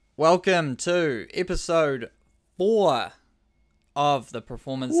Welcome to episode 4 of the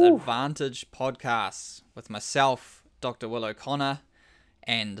Performance Advantage podcast with myself, Dr. Will O'Connor,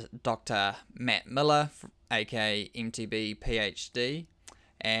 and Dr. Matt Miller, aka MTB PhD.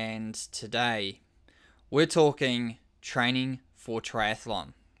 And today we're talking training for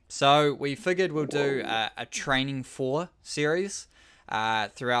triathlon. So we figured we'll do a training for series.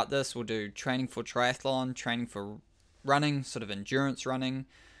 Throughout this, we'll do training for triathlon, training for running, sort of endurance running.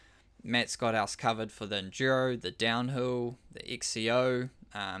 Matt's got us covered for the enduro, the downhill, the XCO,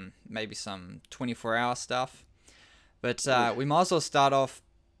 maybe some 24-hour stuff. But we might as well start off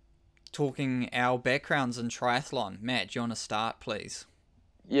talking our backgrounds in triathlon. Matt, do you want to start, please?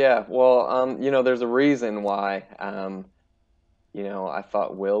 Yeah, well, there's a reason why, I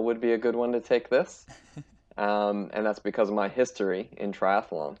thought Will would be a good one to take this. And that's because of my history in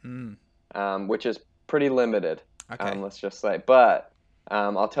triathlon, which is pretty limited, Okay. let's just say. But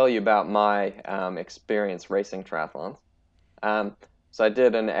I'll tell you about my experience racing triathlons. So I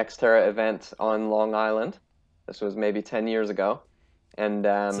did an Xterra event on Long Island. This was maybe 10 years ago. And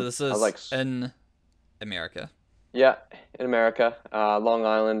So this I was is like, in America. yeah, in America, Long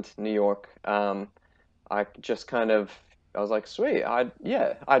Island, New York. I was like, sweet, I'd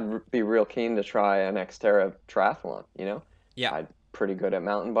be real keen to try an Xterra triathlon, Yeah. I'm pretty good at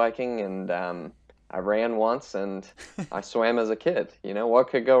mountain biking, and I ran once, and I swam as a kid, what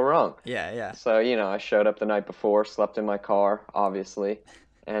could go wrong? Yeah. So, I showed up the night before, slept in my car, obviously,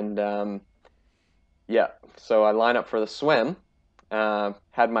 and so I line up for the swim,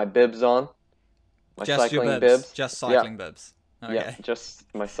 had my bibs on, my Just your cycling bibs. bibs. Just Yeah, cycling bibs. yeah, Okay. just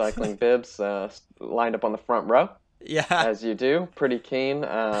my cycling bibs, lined up on the front row, Yeah. as you do. Pretty keen.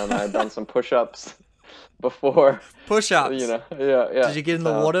 I'd done some push-ups before, Push-ups. yeah. Did you get in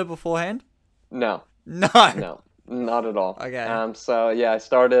the So water beforehand? no, No. no, not at all. Okay. So yeah, I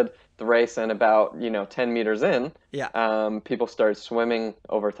started the race, and about 10 meters in, Yeah. people started swimming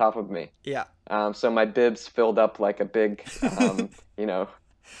over top of me. Yeah. So my bibs filled up like a big, you know,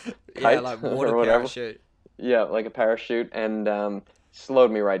 Yeah, kite like water or whatever. parachute. Yeah, like a parachute, and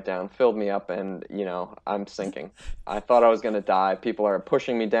slowed me right down, filled me up, and I'm sinking. I thought I was gonna die. People are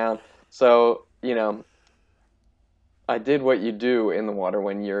pushing me down. So, I did what you do in the water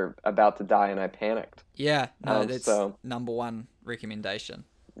when you're about to die, and I panicked. Yeah, no, that's So number one recommendation.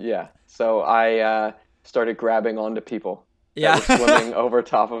 yeah, so I started grabbing onto people that Yeah. were swimming over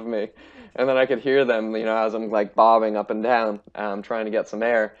top of me, and then I could hear them, as I'm like bobbing up and down, trying to get some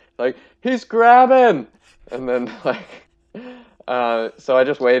air. Like, he's grabbing, and then so I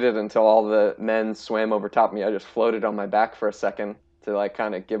just waited until all the men swam over top of me. I just floated on my back for a second to like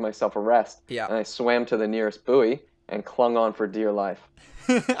kind of give myself a rest, Yeah. and I swam to the nearest buoy and clung on for dear life.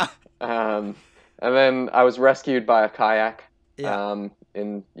 Um, and then I was rescued by a kayak Yeah.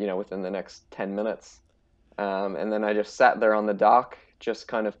 within the next 10 minutes. And then I just sat there on the dock, just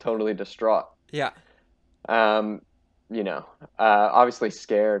kind of totally distraught. Yeah. Um, Obviously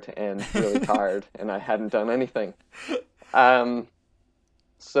scared and really tired, and I hadn't done anything. Um,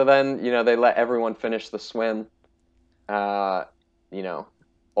 so then, they let everyone finish the swim. Uh, you know,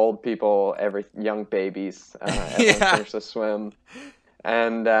 Old people, every young babies, everyone Yeah. finished the swim.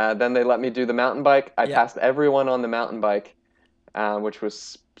 And then they let me do the mountain bike. I Yeah. passed everyone on the mountain bike, which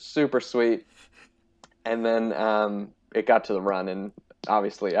was super sweet. And then it got to the run, and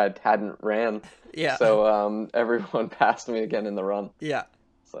obviously I hadn't ran, Yeah. so everyone passed me again in the run. Yeah.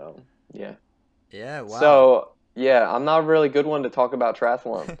 So yeah. Yeah. Wow. So yeah, I'm not a really good one to talk about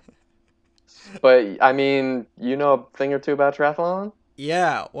triathlon, but I mean, you know a thing or two about triathlon?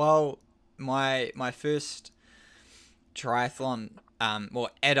 Yeah. Well, my first triathlon,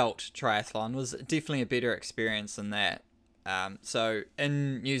 adult triathlon was definitely a better experience than that. So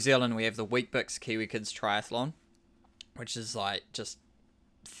in New Zealand, we have the Weet-Bix Kiwi Kids Triathlon, which is like just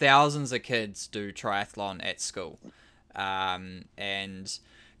thousands of kids do triathlon at school. And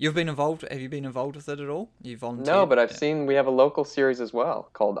you've been involved. Have you been involved with it at all? You No, volunteered? but I've Yeah. seen we have a local series as well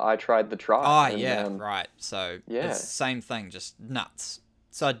called I Tried the Try, Oh and yeah, right. So it's yeah, the same thing, just nuts.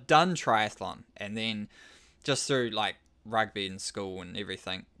 So I'd done triathlon, and then just through like rugby in school and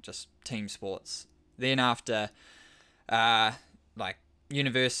everything, just team sports. Then after uh like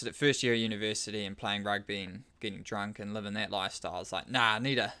university, first year of university, and playing rugby and getting drunk and living that lifestyle, I was like, nah,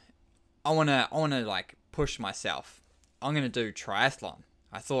 I wanna like push myself. I'm gonna do triathlon.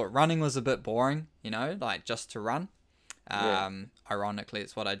 I thought running was a bit boring, like just to run. yeah, Ironically,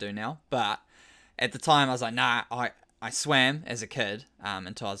 it's what I do now. But at the time, I was like, nah, I swam as a kid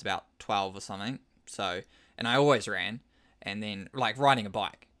until I was about 12 or something. So, and I always ran. And then, like, riding a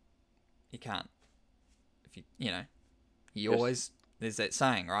bike, you can't, if you just always there's that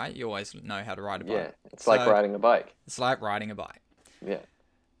saying, right? You always know how to ride a bike. Yeah, it's like riding a bike. It's like riding a bike. Yeah.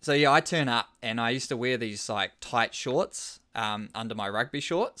 So yeah, I turn up and I used to wear these like tight shorts under my rugby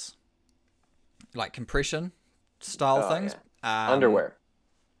shorts, like compression style things. Yeah. Underwear.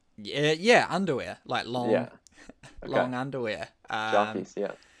 Yeah, underwear, like long, Yeah. Okay. long underwear. Jockeys,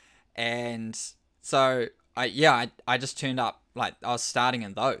 yeah. And so I just turned up like I was starting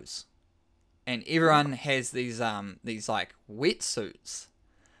in those, and everyone has these like wetsuits,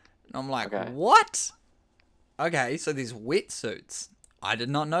 and I'm like, Okay. what? Okay, so these wetsuits. I did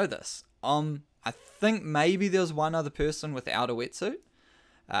not know this. I think maybe there was one other person without a wetsuit.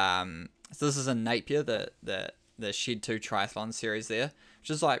 So this is in Napier, the Shed 2 triathlon series there,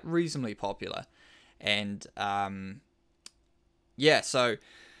 which is like reasonably popular. And yeah, so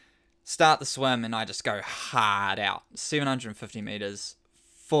start the swim and I just go hard out, 750 meters,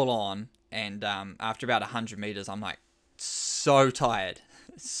 full on. And after about 100 meters, I'm like so tired,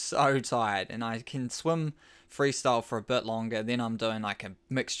 and I can swim freestyle for a bit longer. Then I'm doing like a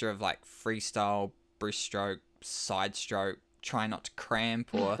mixture of like freestyle, breaststroke, side stroke, try not to cramp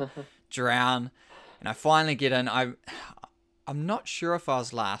or drown. And I finally get in. I'm not sure if I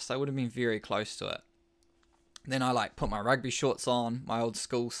was last. I would have been very close to it. Then I like put my rugby shorts on, my old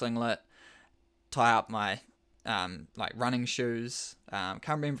school singlet, tie up my like running shoes. Can't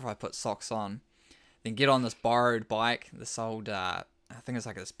remember if I put socks on. Then get on this borrowed bike, this old I think it's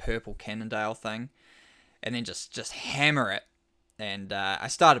like this purple Cannondale thing, and then just hammer it. And I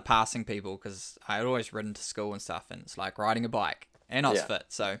started passing people because I had always ridden to school and stuff, and it's like riding a bike, and I was fit,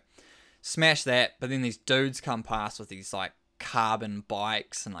 so smash that. But then these dudes come past with these like carbon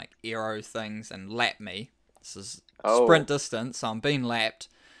bikes and like aero things and lap me. This is sprint distance, so I'm being lapped.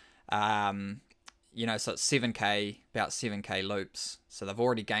 You know, so it's 7k, about 7k loops. So they've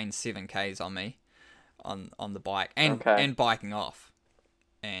already gained 7k's on me on the bike and biking off.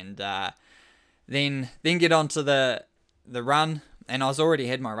 And then get onto the run, and I was already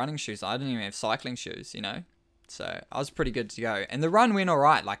had my running shoes. I didn't even have cycling shoes, you know. So I was pretty good to go. And the run went all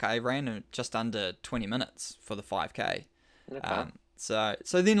right. Like I ran in just under 20 minutes for the 5k. Okay.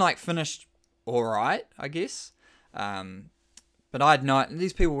 So then like finished all right, I guess. But I had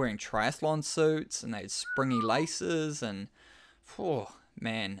these people wearing triathlon suits and they had springy laces, and oh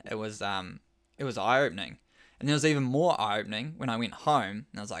man, it was eye-opening. And there was even more eye-opening when I went home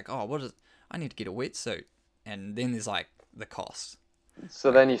and I was like, I need to get a wetsuit. And then there's like the cost.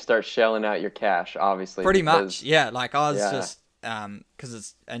 So then you start shelling out your cash, obviously. Pretty much, yeah. Like I was just, because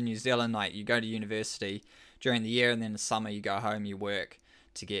it's in New Zealand, like you go to university during the year and then in the summer you go home, you work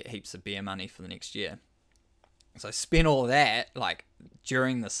to get heaps of beer money for the next year. So I spent all that like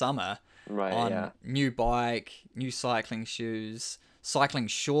during the summer on new bike, new cycling shoes, cycling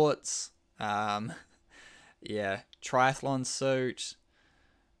shorts, triathlon suit,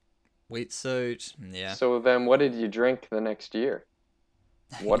 wetsuit, yeah. So then what did you drink the next year?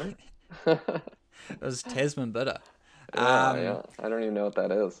 Water? It was Tasman bitter. Yeah. I don't even know what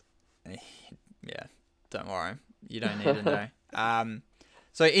that is. Yeah, don't worry. You don't need to know.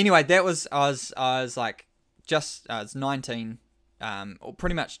 So anyway, that was I was like I was 19, or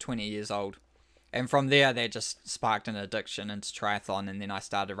pretty much 20 years old, and from there that just sparked an addiction into triathlon, and then I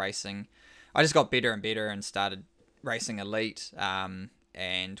started racing. I just got better and better and started racing elite,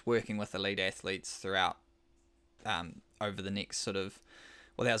 and working with elite athletes throughout over the next sort of,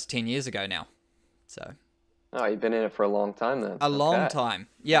 well, that was 10 years ago now. So. Oh, you've been in it for a long time then. A long time.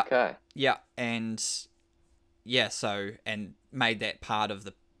 Yeah. Okay. Yeah. And yeah, and made that part of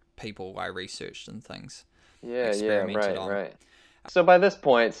the people I researched and things. Yeah, right. So by this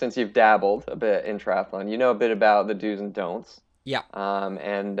point, since you've dabbled a bit in triathlon, you know a bit about the do's and don'ts. Yeah.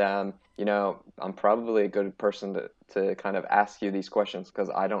 You know, I'm probably a good person to kind of ask you these questions because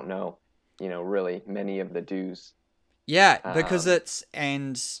I don't know, you know, really many of the do's. Yeah, because this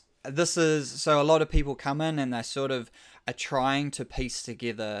is, so a lot of people come in and they sort of are trying to piece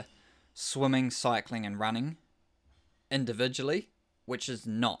together swimming, cycling, and running individually, which is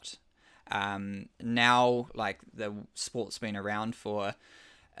not. Now, like, the sport's been around for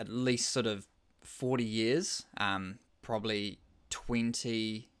at least sort of 40 years, probably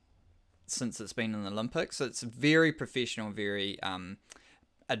 20 since it's been in the Olympics. So it's very professional, very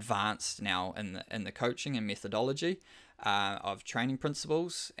advanced now in the coaching and methodology of training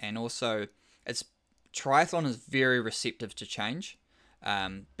principles, and also triathlon is very receptive to change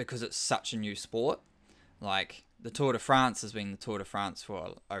because it's such a new sport. Like the Tour de France has been the Tour de France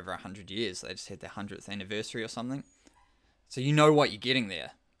for over 100 years. They just had their 100th anniversary or something. So you know what you're getting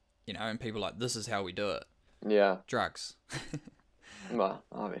there, you know, and people are like, this is how we do it. Yeah. Drugs. Well,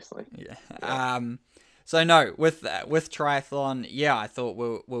 obviously. Yeah. So no, with triathlon, yeah, I thought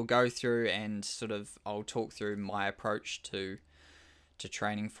we'll go through and sort of I'll talk through my approach to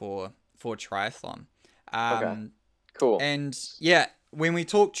training for triathlon. Okay, Um, cool. and yeah, when we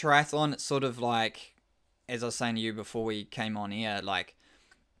talk triathlon, it's sort of like, as I was saying to you before we came on air, like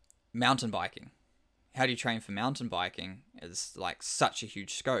mountain biking. How do you train for mountain biking is like such a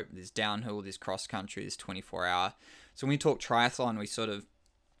huge scope. There's downhill, there's cross country, there's 24 hour. So when we talk triathlon,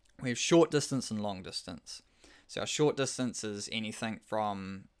 we have short distance and long distance. So our short distance is anything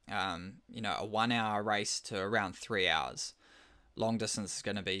from a 1 hour race to around 3 hours. Long distance is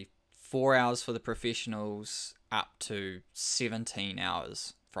going to be 4 hours for the professionals up to 17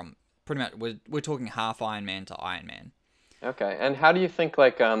 hours from pretty much we're talking half Ironman to Ironman. Okay, and how do you think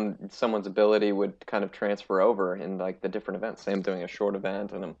like someone's ability would kind of transfer over in like the different events? Say I'm doing a short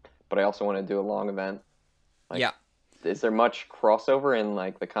event but I also want to do a long event. Like, Yeah. is there much crossover in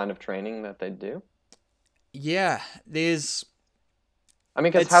like the kind of training that they do? Yeah, there's I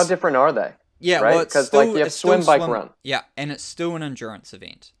mean, because how it's different are they, yeah, well right? Because like you have it's still swim, bike, run. yeah, and it's still an endurance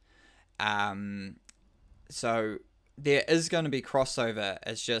event. Um so there is going to be crossover.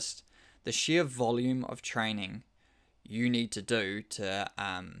 It's just the sheer volume of training you need to do to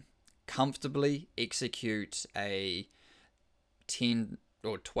comfortably execute a 10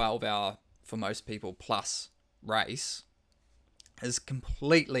 or 12 hour for most people plus race is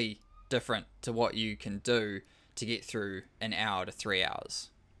completely different to what you can do to get through an hour to 3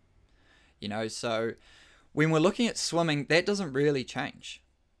 hours. So when we're looking at swimming, that doesn't really change,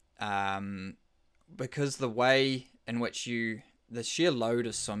 because the way in which the sheer load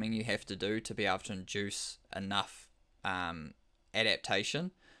of swimming you have to do to be able to induce enough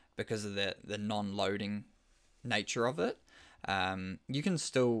adaptation because of the non-loading nature of it. You can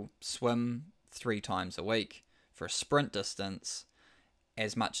still swim 3 times a week for a sprint distance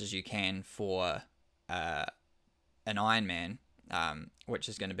as much as you can for an Ironman, which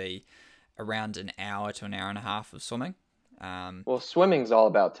is going to be around an hour to an hour and a half of swimming. Well, swimming's all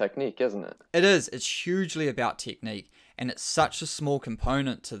about technique, isn't it? It is. It's hugely about technique, and it's such a small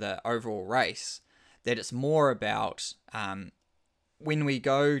component to the overall race that it's more about, when we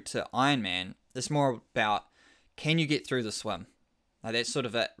go to Ironman, it's more about, can you get through the swim? Like, that's sort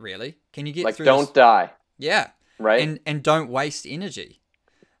of it, really. Can you get Like, through don't die, Yeah. right? And don't waste energy.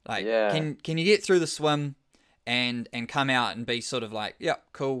 Like, Yeah. can you get through the swim and come out and be sort of like, yep,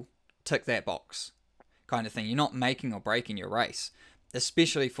 cool, tick that box kind of thing. You're not making or breaking your race,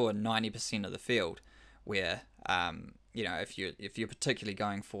 especially for 90% of the field, where if you're particularly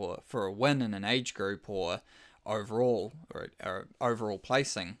going for a win in an age group or overall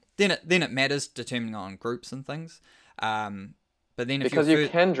placing, then it matters depending on groups and things. But then if Because you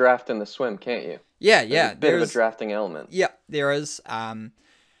can draft in the swim, can't you? yeah, There's a bit of a drafting element. Yeah, there is.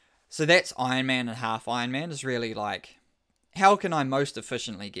 So that's Ironman and half Ironman is really like, how can I most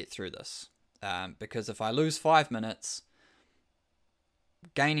efficiently get through this? Because if I lose 5 minutes,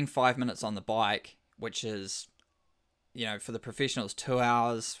 gaining 5 minutes on the bike, which is, for the professionals, 2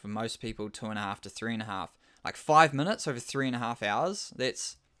 hours, for most people, 2.5 to 3.5, like 5 minutes over 3.5 hours,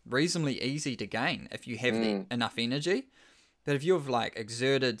 that's reasonably easy to gain if you have enough energy. But if you've like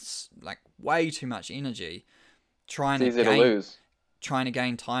exerted like way too much energy trying to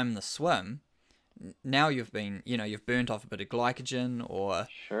gain time in the swim, now you've burnt off a bit of glycogen or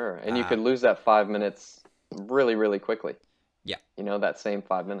Sure, and you could lose that 5 minutes really, really quickly. Yeah. That same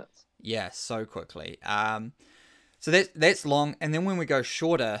 5 minutes. Yeah, so quickly. So that's long, and then when we go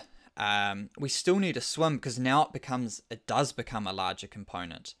shorter, we still need to swim because now it does become a larger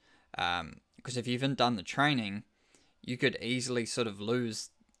component. Because if you haven't done the training, you could easily sort of lose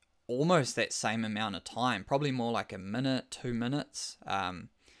almost that same amount of time, probably more like a minute, 2 minutes,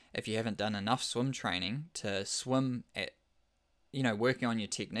 if you haven't done enough swim training to swim at, working on your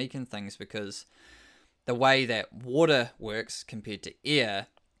technique and things, because the way that water works compared to air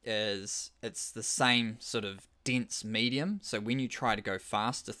is it's the same sort of dense medium. So when you try to go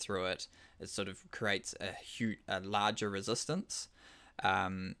faster through it, it sort of creates a larger resistance.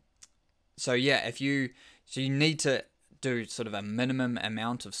 So you need to do sort of a minimum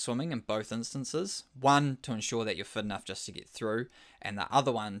amount of swimming in both instances. One, to ensure that you're fit enough just to get through, and the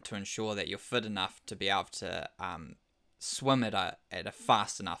other one to ensure that you're fit enough to be able to swim at a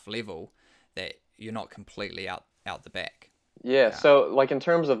fast enough level that you're not completely out the back. Yeah. So, like in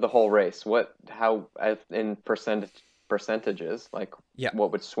terms of the whole race, how in percentages, like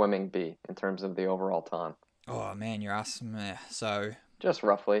what would swimming be in terms of the overall time? Oh man, you're asking me. So just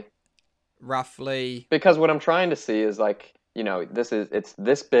roughly. Because what I'm trying to see is like, it's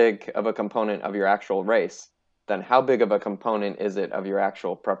this big of a component of your actual race, then how big of a component is it of your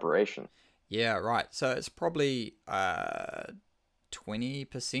actual preparation? Yeah, right. So it's probably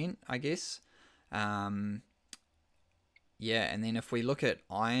 20%, I guess. Um, yeah, and then if we look at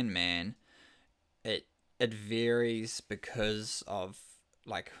Ironman, it it varies because of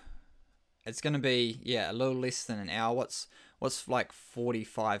like it's going to be a little less than an hour. What's like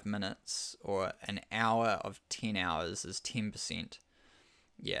 45 minutes or an hour of 10 hours is 10%.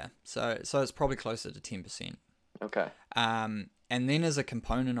 Yeah. So it's probably closer to 10%. Okay. And then as a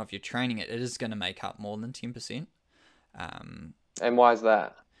component of your training, it is going to make up more than 10%. And why is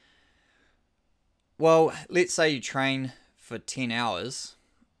that? Well, let's say you train for 10 hours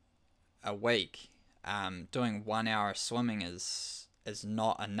a week. Doing 1 hour of swimming is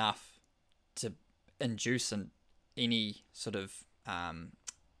not enough to induce any sort of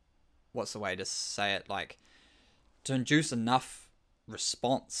what's the way to say it, like to induce enough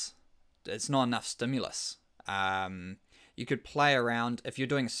response. It's not enough stimulus. You could play around if you're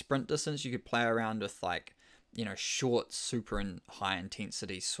doing a sprint distance. You could play around with like short, super and high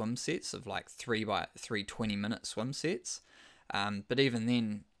intensity swim sets of like 3x3 20-minute swim sets. But even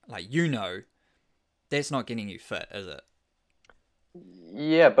then, like that's not getting you fit, is it?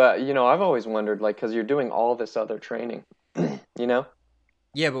 Yeah, but I've always wondered, like, because you're doing all this other training, you know?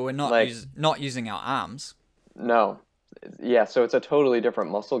 Yeah, but we're Like, not using our arms. no. Yeah, so it's a totally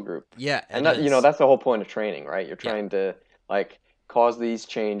different muscle group. Yeah, And it that, is. that's the whole point of training, right? You're Yeah, trying to like cause these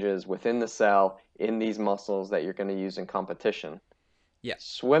changes within the cell in these muscles that you're going to use in competition. yeah,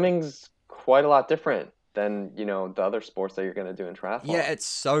 Swimming's quite a lot different than, the other sports that you're going to do in yeah. triathlon. It's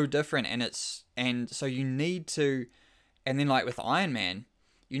so different, and so you need to, and then like with Ironman,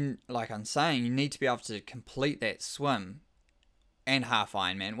 like I'm saying, you need to be able to complete that swim and half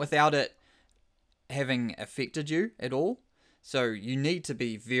Ironman without it having affected you at all. So you need to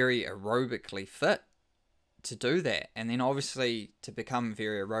be very aerobically fit to do that. And then obviously to become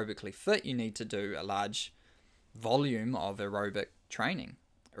very aerobically fit, you need to do a large volume of aerobic training,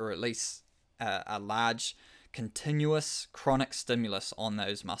 or at least a large continuous chronic stimulus on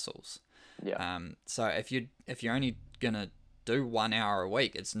those muscles. Yeah. So if you're only gonna do 1 hour a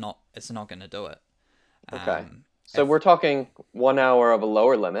week, it's not gonna do it. Okay. Um, So if we're talking 1 hour of a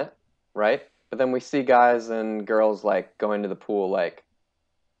lower limit, right? But then we see guys and girls like going to the pool like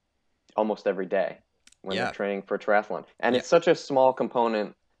almost every day when they're yeah, training for triathlon. And yeah, it's such a small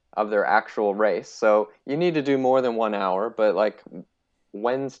component of their actual race. So you need to do more than 1 hour, but like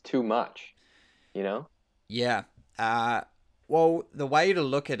when's too much, you know? yeah. Well, the way to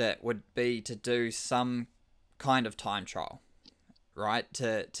look at it would be to do some kind of time trial, right?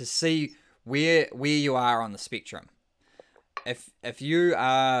 To see where you are on the spectrum. If you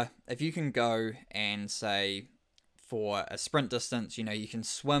can go and say for a sprint distance, you can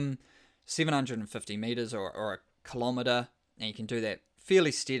swim 750 meters or a kilometer, and you can do that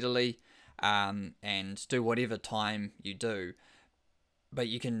fairly steadily, and do whatever time you do, but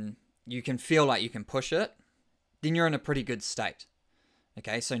you can feel like you can push it, then you're in a pretty good state.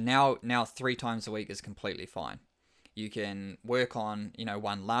 Okay, so now 3 times a week is completely fine. You can work on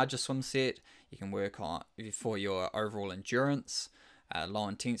one larger swim set. You can work on for your overall endurance, low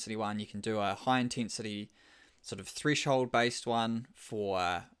intensity one. You can do a high intensity sort of threshold based one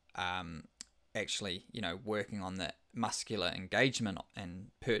for actually working on the muscular engagement and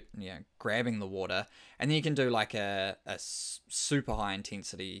grabbing the water. And then you can do like a super high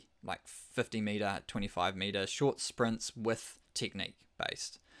intensity like 50-meter 25-meter short sprints with technique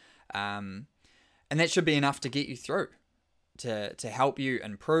based, and that should be enough to get you through, to help you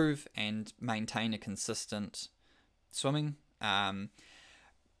improve and maintain a consistent swimming. But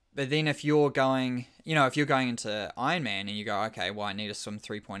then if you're going into Ironman and you go, okay, well, I need to swim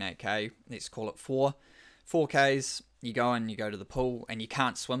 3.8k, let's call it 4Ks, you go to the pool and you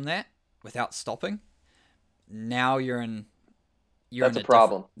can't swim that without stopping. Now That's a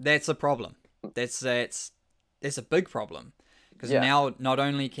problem. that's a problem. That's a big problem, because Yeah. now not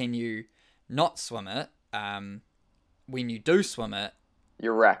only can you not swim it, when you do swim it,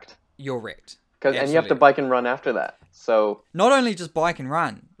 You're wrecked. you're wrecked. And you have to Absolutely. bike and run after that. So Not only just bike and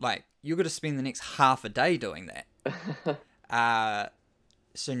run, like you're going to spend the next half a day doing that.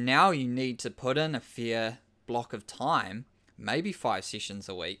 So now you need to put in a fair block of time, maybe 5 sessions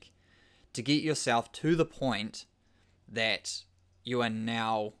a week, to get yourself to the point that you are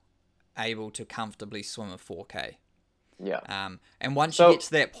now able to comfortably swim a 4K. yeah. And once you So get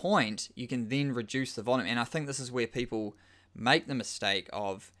to that point, you can then reduce the volume. And I think this is where people make the mistake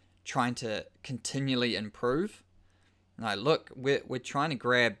of trying to continually improve. Like, look, we're trying to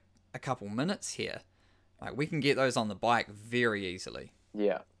grab a couple minutes here. Like, we can get those on the bike very easily.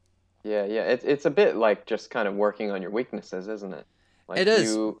 yeah. Yeah, yeah. It's a bit like just kind of working on your weaknesses, isn't it? Like It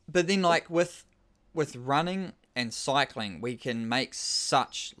is, you, but then like with running and cycling, we can make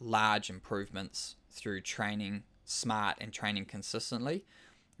such large improvements through training smart and training consistently.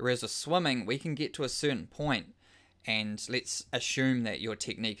 Whereas with swimming, we can get to a certain point, and let's assume that your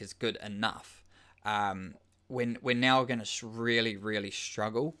technique is good enough. When we're now going to really, really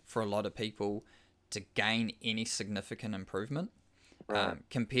struggle for a lot of people to gain any significant improvement. right.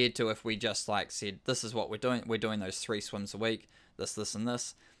 Compared to if we just like said, this is what we're doing those 3 swims a week, this and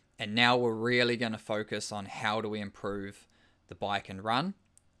this, and now we're really going to focus on how do we improve the bike and run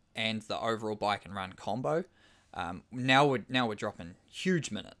and the overall bike and run combo. Now we're dropping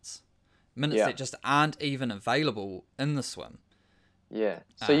huge minutes Yeah. that just aren't even available in the swim. Yeah.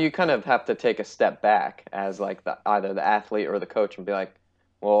 So you kind of have to take a step back as like either the athlete or the coach and be like,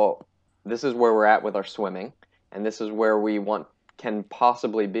 well, this is where we're at with our swimming, and this is where we can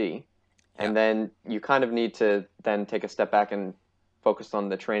possibly be. Yeah. And then you kind of need to then take a step back and focus on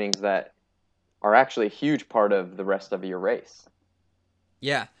the trainings that are actually a huge part of the rest of your race.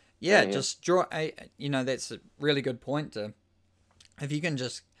 Yeah. Yeah. Just draw that's a really good point to, if you can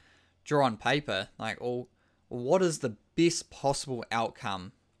just draw on paper, like, what is the best possible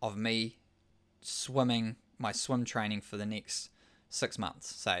outcome of me swimming my swim training for the next 6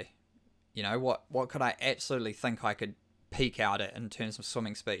 months, say, what could I absolutely think I could peak out at in terms of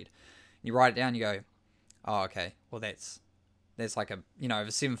swimming speed? You write it down, you go, oh, okay, well, that's like over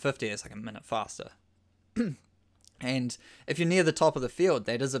 750, that's like a minute faster. And if you're near the top of the field,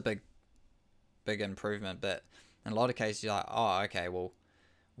 that is a big improvement. But in a lot of cases, you're like, oh, okay, well,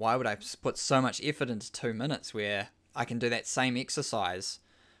 why would I put so much effort into 2 minutes where I can do that same exercise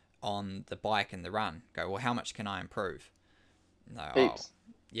on the bike and the run? Go, well, how much can I improve? No,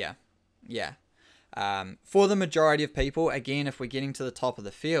 yeah. For the majority of people, again, if we're getting to the top of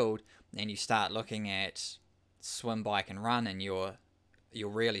the field and you start looking at swim, bike, and run, and you're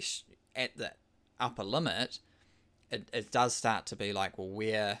really at the upper limit, it does start to be like, well,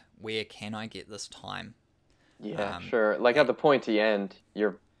 where can I get this time? Yeah, sure. Like at the pointy end,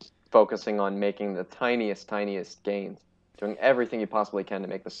 you're focusing on making the tiniest gains, doing everything you possibly can to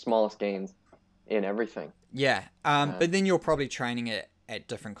make the smallest gains in everything. Yeah, but then you're probably training it at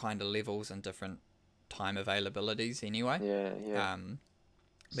different kind of levels and different time availabilities anyway. Yeah.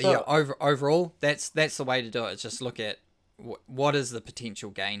 But yeah, overall, that's the way to do it. It's just look at what is the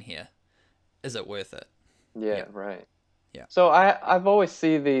potential gain here. Is it worth it? Yeah, right. Yeah. So I've always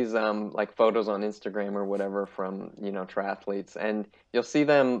see these like photos on Instagram or whatever from, triathletes, and you'll see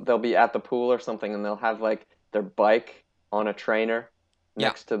them, they'll be at the pool or something, and they'll have like their bike on a trainer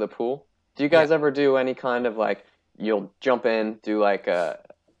next to the pool. Do you guys ever do any kind of like, you'll jump in, do like a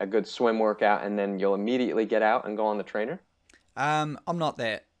good swim workout, and then you'll immediately get out and go on the trainer? I'm not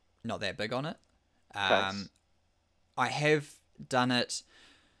that big on it. I have done it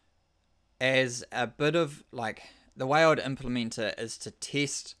as a bit of like, the way I would implement it is to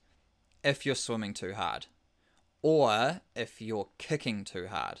test if you're swimming too hard or if you're kicking too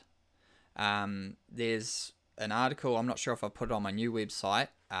hard. There's an article, I'm not sure if I put it on my new website.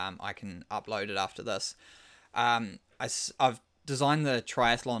 I can upload it after this. I've designed the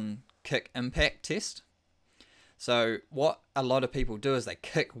triathlon kick impact test. So what a lot of people do is they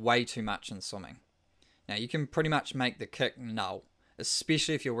kick way too much in swimming. Now you can pretty much make the kick null,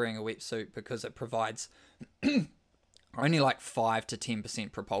 especially if you're wearing a wetsuit, because it provides only like 5 to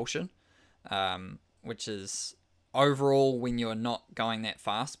 10% propulsion, which is overall, when you're not going that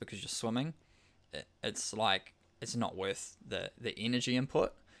fast because you're swimming, it's not worth the energy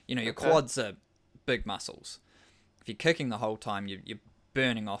input. Your quads are big muscles. If you're kicking the whole time, you're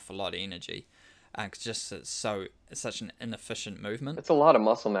burning off a lot of energy. It's such an inefficient movement. It's a lot of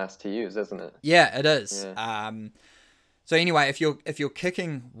muscle mass to use, isn't it? Yeah, it is. Yeah. So anyway, if you're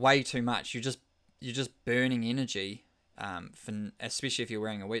kicking way too much, you're just burning energy. Especially if you're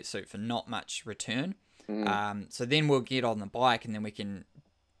wearing a wetsuit, for not much return. So then we'll get on the bike, and then we can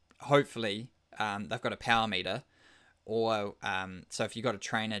hopefully they've got a power meter, or so if you've got a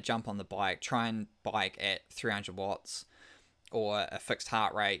trainer, jump on the bike, try and bike at 300 watts or a fixed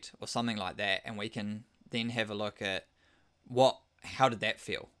heart rate or something like that, and we can then have a look at how did that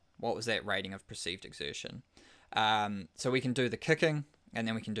feel? What was that rating of perceived exertion? So we can do the kicking, and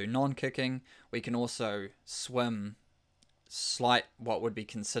then we can do non-kicking. We can also swim what would be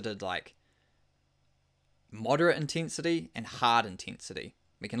considered like moderate intensity and hard intensity.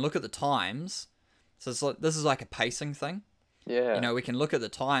 We can look at the times. So this is like a pacing thing. Yeah. We can look at the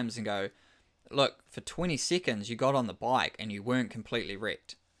times and go, look, for 20 seconds you got on the bike and you weren't completely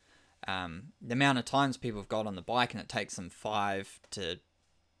wrecked. The amount of times people have got on the bike and it takes them 5 to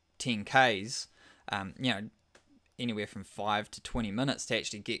 10 Ks, anywhere from 5 to 20 minutes to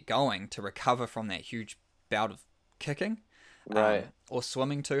actually get going to recover from that huge bout of kicking, Right. or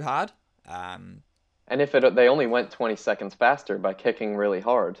swimming too hard. And if they only went 20 seconds faster by kicking really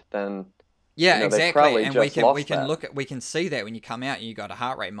hard, then Yeah, they exactly. probably And just we lost can that. we can see that when you come out and you got a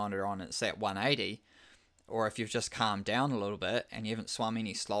heart rate monitor on, it's at 180, or if you've just calmed down a little bit and you haven't swum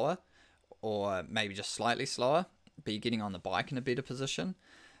any slower, or maybe just slightly slower, but you're getting on the bike in a better position.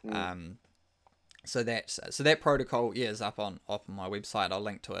 So that protocol, yeah, is up on my website. I'll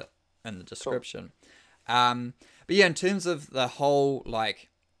link to it in the description. Cool. But yeah, in terms of the whole like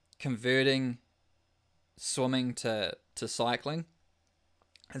converting swimming to cycling,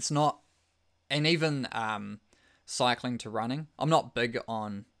 it's not, and even cycling to running, I'm not big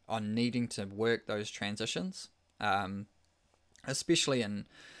on needing to work those transitions, especially in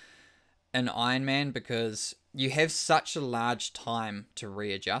Ironman, because you have such a large time to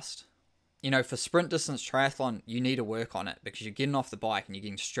readjust. For sprint distance triathlon, you need to work on it because you're getting off the bike and you're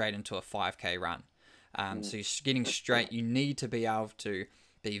getting straight into a 5K run. So you're getting straight. You need to be able to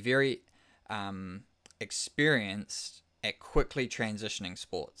be very experienced at quickly transitioning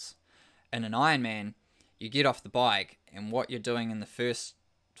sports. In an Ironman, you get off the bike and what you're doing in the first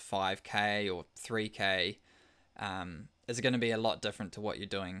 5K or 3K is going to be a lot different to what you're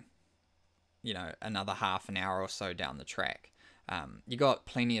doing, another half an hour or so down the track. You got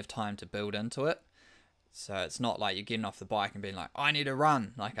plenty of time to build into it. So it's not like you're getting off the bike and being like, I need to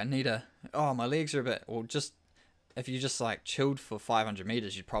run. Like my legs are a bit, or just, if you just like chilled for 500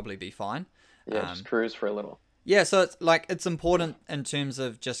 meters, you'd probably be fine. Yeah, just cruise for a little. Yeah, so it's important in terms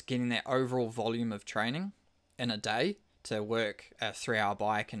of just getting that overall volume of training in a day to work a 3-hour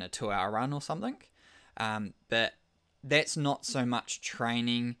bike and a 2-hour run or something. But that's not so much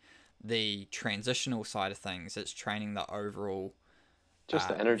training the transitional side of things. It's training the overall, just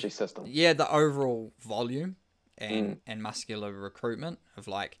the energy system. Yeah, the overall volume and muscular recruitment of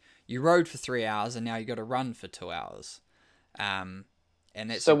like, you rode for 3 hours and now you got to run for 2 hours. And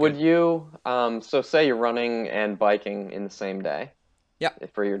that's so would you, so say you're running and biking in the same day. Yeah.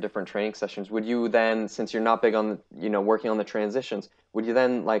 For your different training sessions, would you then, since you're not big on working on the transitions, would you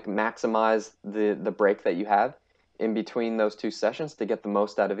then like maximize the break that you have in between those two sessions to get the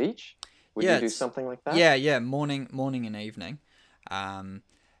most out of each? Would you do something like that? Yeah, morning and evening. Now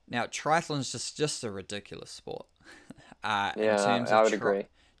triathlon's just a ridiculous sport. In terms of I would agree.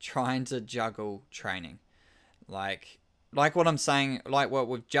 Trying to juggle training, like what I'm saying, like what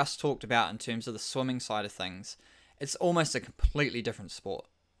we've just talked about in terms of the swimming side of things. It's almost a completely different sport,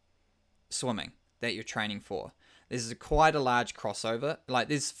 swimming, that you're training for. There's quite a large crossover. Like,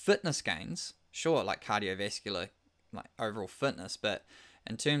 there's fitness gains, sure, like cardiovascular, like overall fitness, but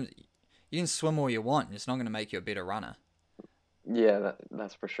in terms, you can swim all you want, and it's not going to make you a better runner. Yeah,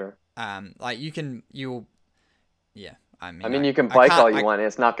 that's for sure. Like you can you can bike all you want, and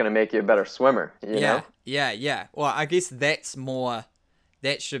it's not going to make you a better swimmer. You know? Yeah. Well, I guess that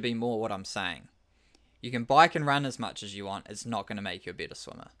should be more what I'm saying. You can bike and run as much as you want. It's not going to make you a better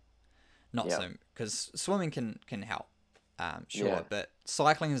swimmer. Because swimming can help, but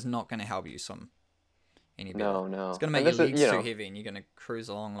cycling is not going to help you swim any better. No. It's going to make your legs too heavy, and you're going to cruise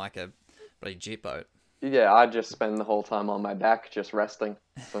along like a bloody jet boat. Yeah, I'd just spend the whole time on my back just resting.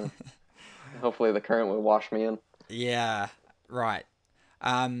 So hopefully the current will wash me in. Yeah, right.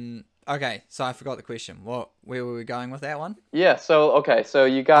 Okay, so I forgot the question. Where were we going with that one? Yeah, so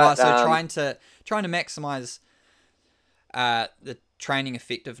you got trying to maximize the training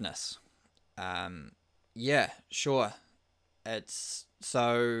effectiveness. Yeah, sure. It's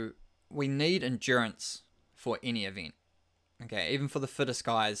so we need endurance for any event. Okay, even for the fittest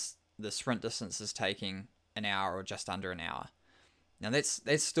guys, the sprint distance is taking an hour or just under an hour. Now that's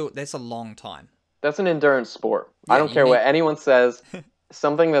a long time. That's an endurance sport. Yeah, I don't care what anyone says.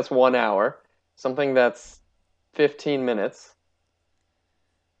 Something that's 1 hour, something that's 15 minutes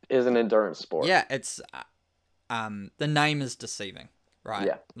is an endurance sport. Yeah, it's the name is deceiving, right?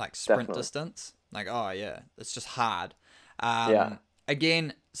 Yeah, like sprint distance. Like, oh yeah, it's just hard.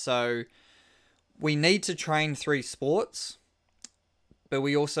 Again, so we need to train 3 sports, but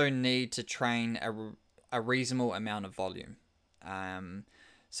we also need to train a reasonable amount of volume.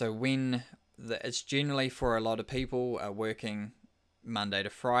 So when it's generally for a lot of people are working Monday to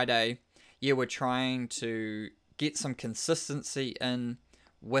Friday, we're trying to get some consistency in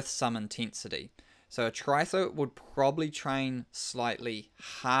with some intensity. So a triathlete would probably train slightly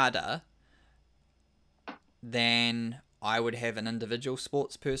harder than I would have an individual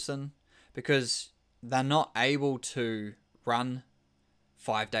sports person, because they're not able to run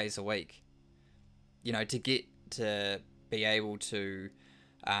 5 days a week. To get to be able to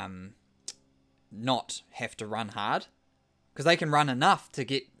not have to run hard, because they can run enough to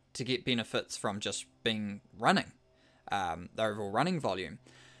get benefits from just being running, the overall running volume.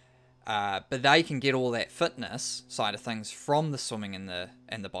 But they can get all that fitness side of things from the swimming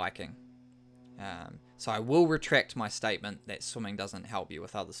and the biking. So I will retract my statement that swimming doesn't help you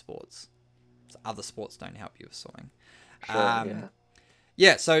with other sports. So other sports don't help you with swimming. Sure, yeah.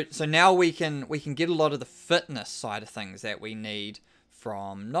 Yeah, so now we can get a lot of the fitness side of things that we need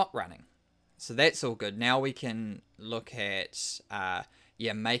from not running. So that's all good. Now we can look at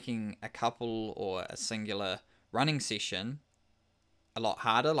making a couple or a singular running session a lot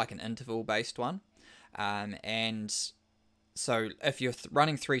harder, like an interval based one. And so if you're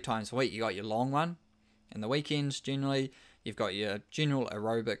running 3 times a week, you got your long one. In the weekends, generally, you've got your general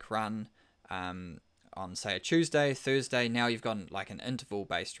aerobic run on, say, a Tuesday, Thursday. Now you've got like an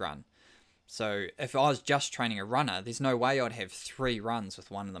interval-based run. So if I was just training a runner, there's no way I'd have 3 runs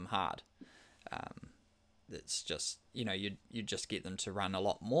with one of them hard. It's just, you'd just get them to run a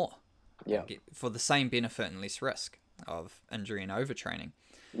lot more. Yeah. For the same benefit and less risk of injury and overtraining.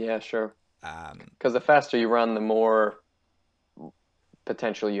 Yeah, sure. Because the faster you run, the more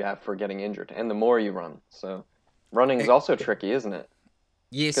potential you have for getting injured, and the more you run. So running is also tricky, isn't it?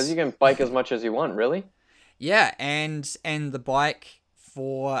 Yes. Because you can bike as much as you want, really. Yeah, and the bike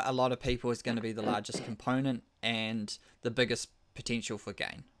for a lot of people is going to be the largest component and the biggest potential for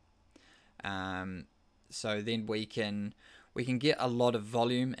gain. So then we can get a lot of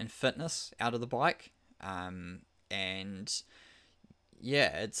volume and fitness out of the bike. And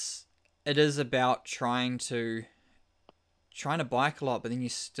yeah, it is about trying to bike a lot, but then you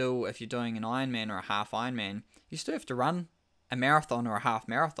still, if you're doing an Ironman or a half Ironman, you still have to run a marathon or a half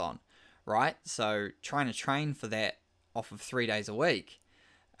marathon, right? So trying to train for that off of 3 days a week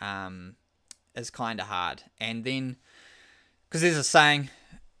is kind of hard. And then, because there's a saying,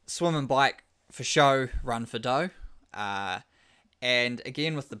 swim and bike for show, run for dough. And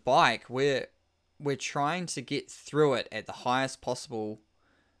again, with the bike, we're trying to get through it at the highest possible,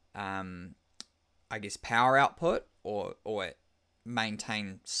 power output or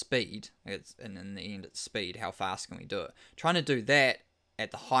maintain speed. And in the end, it's speed. How fast can we do it? Trying to do that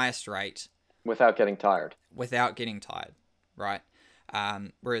at the highest rate without getting tired. Right?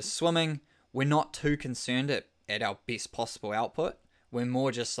 Whereas swimming, we're not too concerned at our best possible output. We're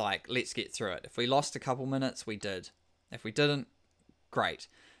more just like, let's get through it. If we lost a couple minutes, we did. If we didn't, great.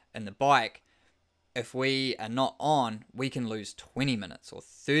 In the bike, if we are not on, we can lose 20 minutes or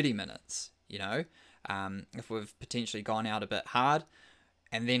 30 minutes, if we've potentially gone out a bit hard.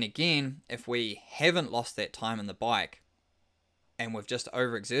 And then again, if we haven't lost that time in the bike and we've just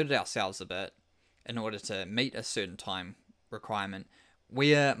overexerted ourselves a bit in order to meet a certain time requirement,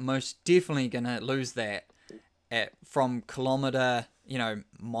 we are most definitely going to lose that from kilometer,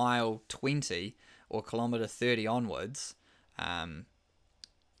 mile 20 or kilometer 30 onwards.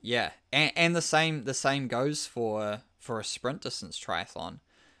 Yeah, and the same goes for a sprint distance triathlon.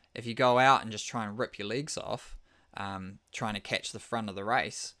 If you go out and just try and rip your legs off, trying to catch the front of the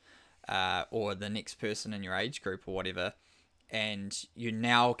race, or the next person in your age group or whatever, and you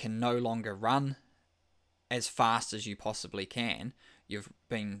now can no longer run as fast as you possibly can, you've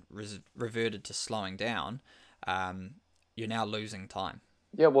been reverted to slowing down, you're now losing time.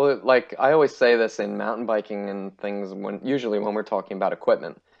 Yeah, well, like I always say this in mountain biking and things, usually when we're talking about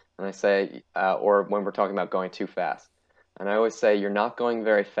equipment, and I say, or when we're talking about going too fast, and I always say you're not going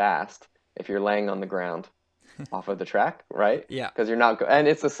very fast if you're laying on the ground off of the track, right? Yeah. Because you're not, and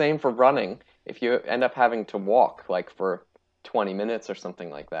it's the same for running. If you end up having to walk like for 20 minutes or something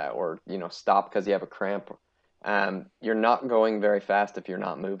like that, or stop because you have a cramp, you're not going very fast if you're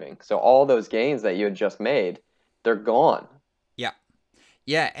not moving. So all those gains that you had just made, they're gone.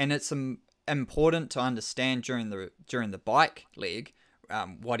 Yeah, and it's important to understand during the bike leg,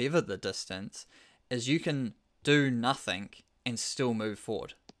 whatever the distance, is you can do nothing and still move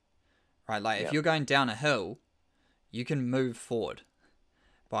forward, right? Like if you're going down a hill, you can move forward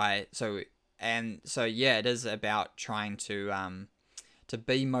it is about trying to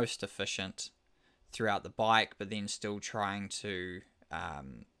be most efficient throughout the bike, but then still trying to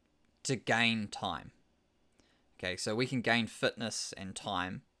gain time. Okay, so we can gain fitness and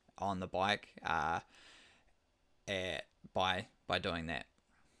time on the bike by doing that.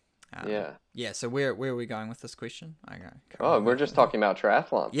 Yeah. So where are we going with this question? We're just talking about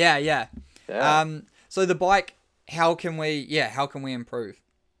triathlon. Yeah. So the bike, how can we improve?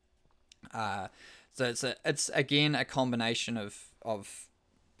 So it's again a combination of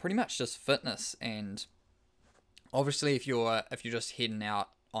pretty much just fitness, and obviously if you're just heading out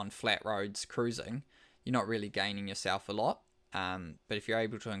on flat roads cruising, you're not really gaining yourself a lot. But if you're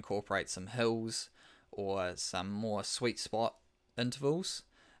able to incorporate some hills or some more sweet spot intervals,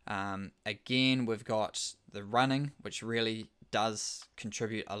 again, we've got the running, which really does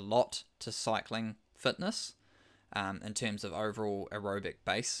contribute a lot to cycling fitness in terms of overall aerobic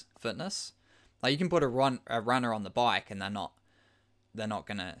base fitness. Like you can put a runner on the bike and they're not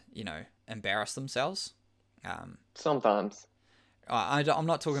gonna embarrass themselves. Sometimes. I'm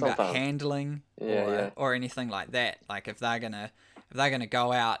not talking about Sometimes. handling or anything like that. Like if they're gonna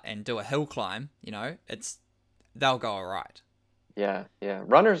go out and do a hill climb, they'll go alright. Yeah, yeah.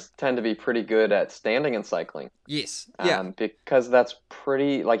 Runners tend to be pretty good at standing and cycling. Yes, yeah, Because that's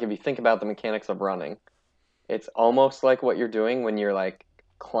pretty, like if you think about the mechanics of running, it's almost like what you're doing when you're like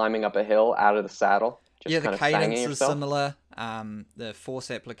climbing up a hill out of the saddle, yeah. just The kind of fanging cadence is yourself. similar. The force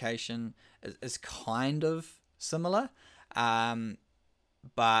application is kind of similar,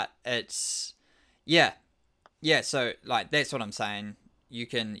 but it's yeah, yeah. So like that's what I'm saying. You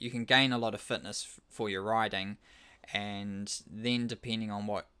can gain a lot of fitness for your riding, and then depending on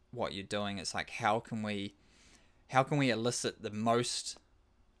what you're doing, it's like how can we elicit the most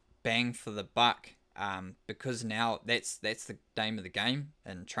bang for the buck, because now that's the name of the game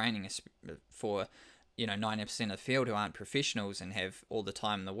in training for 90% of the field who aren't professionals and have all the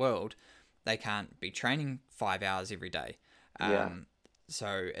time in the world. They can't be training 5 hours every day. Yeah,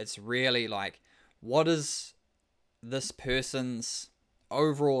 So it's really like, what is this person's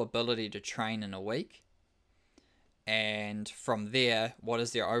overall ability to train in a week, and from there, what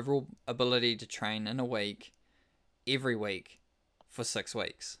is their overall ability to train in a week every week for 6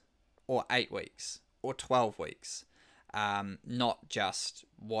 weeks or 8 weeks or 12 weeks. Not just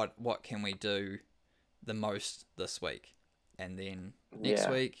what can we do the most this week, and then next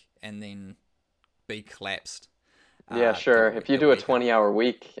yeah. week, and then be collapsed Yeah, the sure. If you the do a week after. 20-hour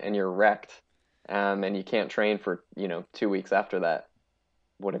week and you're wrecked, and you can't train for, 2 weeks after that,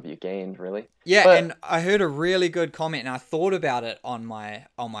 what have you gained, really? Yeah, and But I heard a really good comment, and I thought about it on my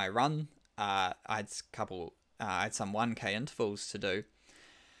run. I had some 1K intervals to do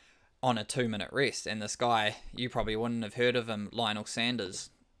on a 2 minute rest, and this guy, you probably wouldn't have heard of him, Lionel Sanders,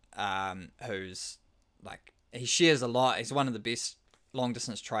 who's like, he shares a lot. He's one of the best long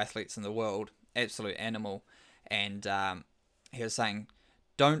distance triathletes in the world, absolute animal, and he was saying,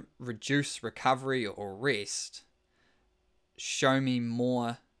 don't reduce recovery or rest. Show me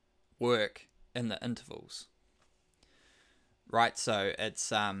more work in the intervals, right? So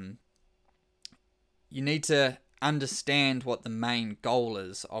it's you need to understand what the main goal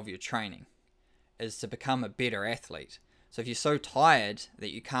is of your training, is to become a better athlete. So if you're so tired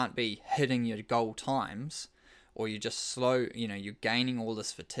that you can't be hitting your goal times, or you're just slow, you're gaining all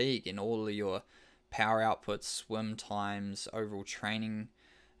this fatigue and all of your power outputs, swim times, overall training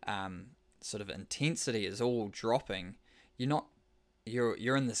sort of intensity is all dropping.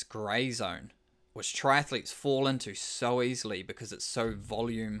 You're in this gray zone, which triathletes fall into so easily because it's so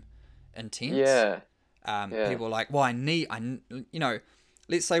volume intense. yeah, yeah, People are like, well,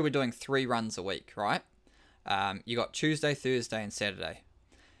 let's say we're doing 3 runs a week, right? You got Tuesday, Thursday, and Saturday.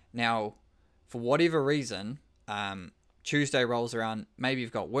 Now, for whatever reason, Tuesday rolls around. Maybe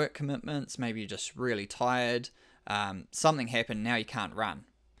you've got work commitments. Maybe you're just really tired. Something happened. Now you can't run.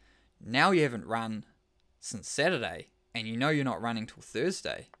 Now you haven't run since Saturday, and you're not running till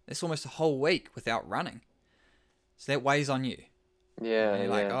Thursday. That's almost a whole week without running. So that weighs on you. And yeah, you're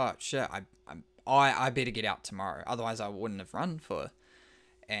like, yeah, oh shit, I better get out tomorrow. Otherwise, I wouldn't have run for.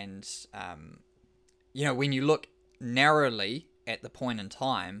 And when you look narrowly at the point in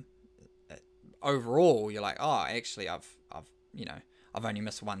time, overall, you're like, oh, actually, I've only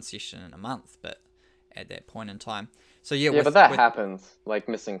missed one session in a month, but at that point in time, so yeah, yeah. But with that with happens, like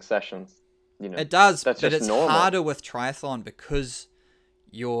missing sessions. it does, That's but just it's normal. harder with triathlon because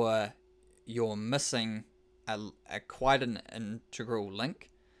you're missing a quite an integral link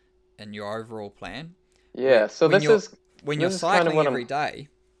in your overall plan. Where Yeah. So when this you're is when you're this is kind of cycling what I'm every day,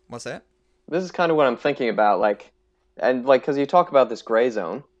 what's that? this is kind of what I'm thinking about, like, and like, because you talk about this gray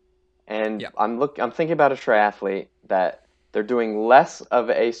zone, and Yeah, I'm thinking about a triathlete that they're doing less of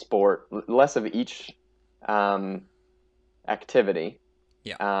a sport, less of each um, activity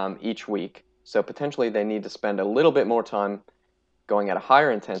yeah, each week. So potentially they need to spend a little bit more time going at a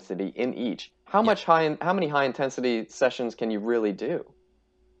higher intensity in each. yeah. How many high intensity sessions can you really do?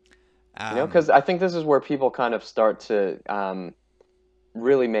 Um, Because I think this is where people kind of start to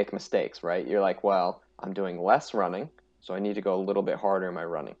really make mistakes, right? You're like, well, I'm doing less running, so I need to go a little bit harder in my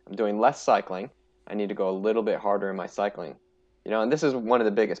running. I'm doing less cycling, I need to go a little bit harder in my cycling. And this is one of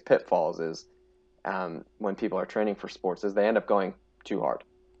the biggest pitfalls is when people are training for sports is they end up going too hard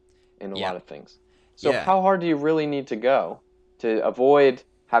in a yeah, lot of things. So yeah. how hard do you really need to go? to avoid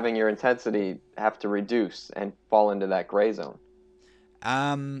having your intensity have to reduce and fall into that gray zone?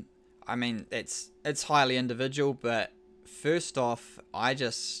 I mean, it's highly individual, but first off, I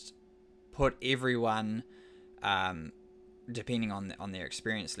just put everyone, depending on their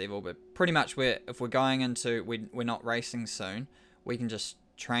experience level, but pretty much if we're going into we're not racing soon, we can just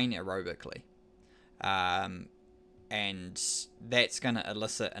train aerobically, and that's going to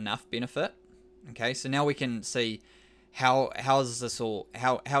elicit enough benefit. Okay, so now we can see how is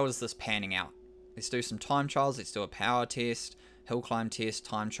this panning out. Let's do some time trials. Let's do a power test, hill climb test,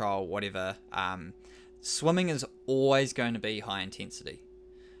 time trial, whatever. Swimming is always going to be high intensity,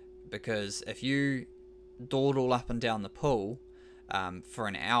 because if you dawdle up and down the pool for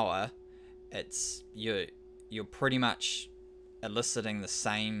an hour, you're pretty much eliciting the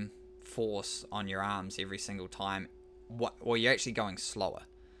same force on your arms every single time. Well, you're actually going slower.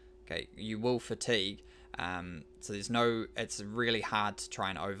 Okay, you will fatigue. So it's really hard to try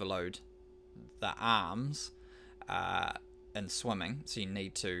and overload the arms in swimming. So you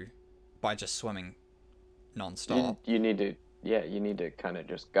need to, by just swimming non-stop. You need to kind of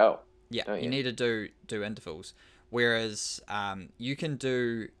just go. Yeah, you need to do intervals. Whereas you can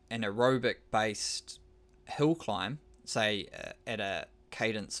do an aerobic-based hill climb, say at a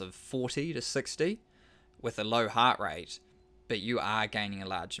cadence of 40 to 60 with a low heart rate, but you are gaining a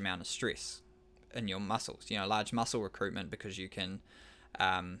large amount of stress in your muscles. Large muscle recruitment, because you can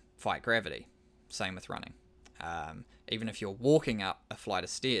fight gravity. Same with running. Even if you're walking up a flight of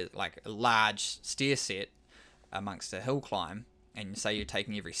stairs, like a large stair set amongst a hill climb, and say you're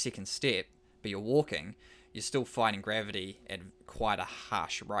taking every second step, but you're walking, you're still fighting gravity at quite a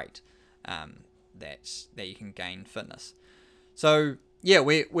harsh rate. That you can gain fitness. So yeah,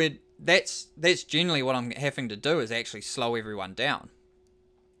 that's generally what I'm having to do, is actually slow everyone down.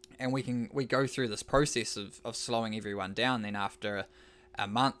 And we go through this process of slowing everyone down. Then after a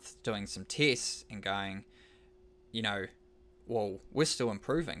month doing some tests and going, well, we're still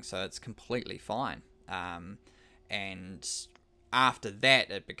improving, so it's completely fine. And after that,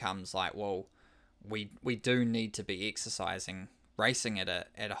 it becomes like, well, we do need to be exercising, racing at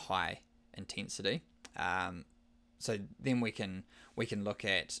a high intensity. So then we can look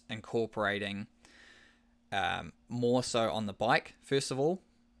at incorporating more so on the bike. First of all,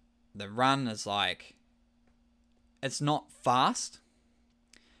 the run is like, it's not fast,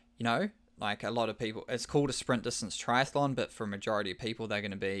 like a lot of people, it's called a sprint distance triathlon, but for a majority of people, they're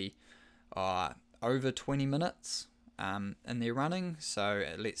going to be over 20 minutes in their running. So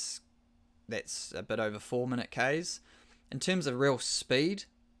that's a bit over 4-minute Ks. In terms of real speed,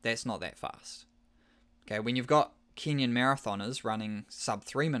 that's not that fast. Okay, when you've got Kenyan marathoners running sub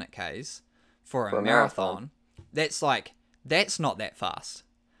 3-minute Ks for a marathon, that's not that fast.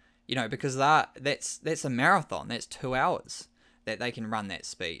 Because that's a marathon. That's 2 hours that they can run that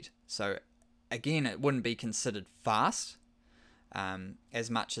speed. So again, it wouldn't be considered fast as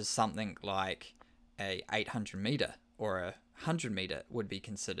much as something like a 800 meter or a 100 meter would be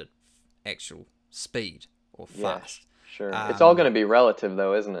considered actual speed or fast. Yeah, sure. It's all going to be relative,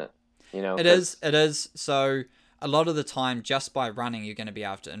 though, isn't it? It is. So a lot of the time, just by running, you're going to be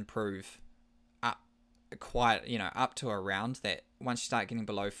able to improve up to around that. Once you start getting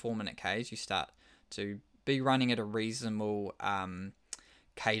below 4-minute Ks, you start to be running at a reasonable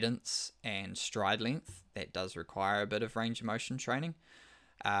cadence and stride length. That does require a bit of range of motion training.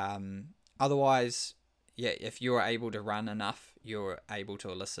 Otherwise, yeah, if you're able to run enough, you're able to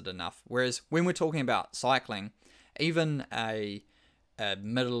elicit enough. Whereas when we're talking about cycling, even a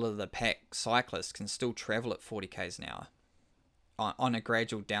middle of the pack cyclist can still travel at 40 k's an hour on a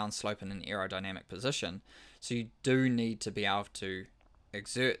gradual downslope in an aerodynamic position. So you do need to be able to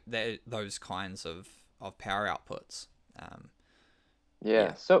exert those kinds of power outputs.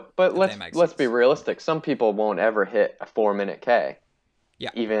 But let's be realistic. Some people won't ever hit a 4-minute K. Yeah.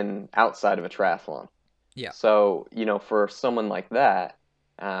 Even outside of a triathlon. Yeah. So, for someone like that,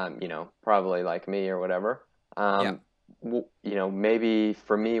 probably like me or whatever, maybe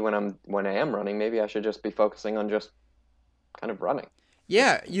for me when I am running, maybe I should just be focusing on just kind of running.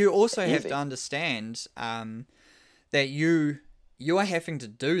 Yeah, you also have to understand that you are having to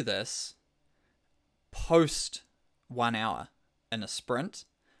do this post 1 hour in a sprint,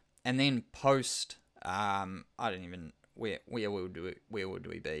 and then post where would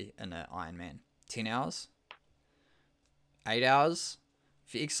we be in an Ironman? 10 hours? 8 hours?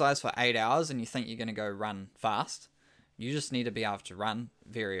 If you exercise for 8 hours and you think you're going to go run fast, you just need to be able to run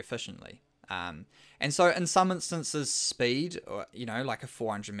very efficiently. And so in some instances, speed, or like a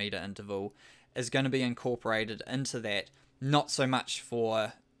 400 meter interval, is going to be incorporated into that. Not so much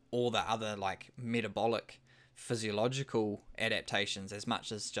for all the other like metabolic physiological adaptations as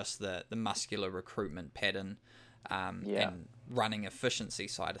much as just the muscular recruitment pattern and running efficiency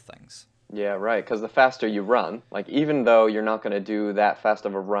side of things. Yeah, right. Because the faster you run, like even though you're not going to do that fast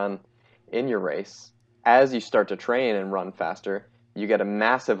of a run in your race, as you start to train and run faster, you get a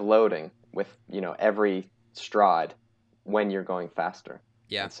massive loading with, every stride when you're going faster.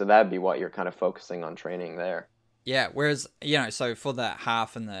 Yeah. And so that'd be what you're kind of focusing on training there. Yeah. Whereas, so for the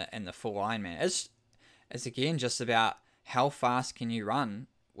half and the full Ironman, it's again just about how fast can you run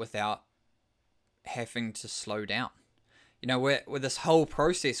without having to slow down. With this whole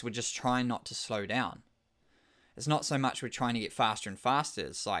process, we're just trying not to slow down. It's not so much we're trying to get faster and faster.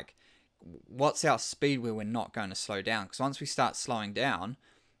 It's like, what's our speed where we're not going to slow down? Because once we start slowing down,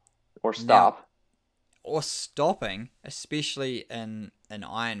 or stopping, especially in an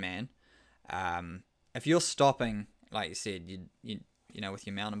Ironman, if you're stopping, like you said, with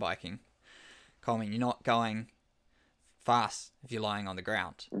your mountain biking, Coleman, you're not going fast if you're lying on the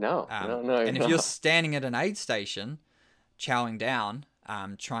ground. No. And if you're standing at an aid station, chowing down,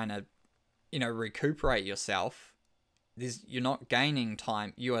 trying to, recuperate yourself, you're not gaining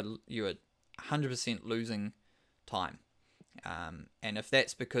time. You are 100% losing time. And if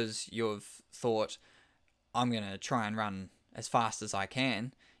that's because you've thought, I'm going to try and run as fast as I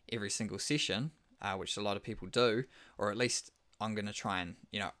can every single session, which a lot of people do, or at least I'm going to try and,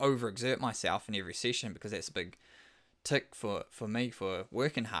 overexert myself in every session because that's a big tick for me for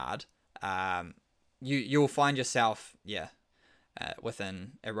working hard, you'll find yourself, with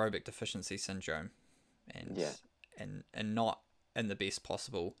an aerobic deficiency syndrome and not in the best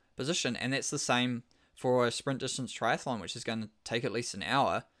possible position. And that's the same for a sprint distance triathlon, which is going to take at least an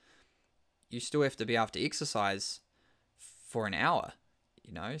hour. You still have to be able to exercise for an hour,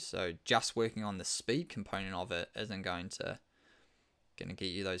 so just working on the speed component of it isn't going to get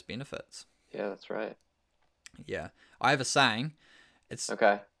you those benefits. Yeah, that's right. Yeah. I have a saying.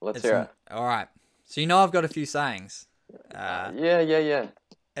 Okay, let's hear it. All right. So I've got a few sayings. Yeah.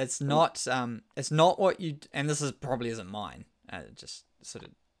 It's not what you, and this probably isn't mine. Just sort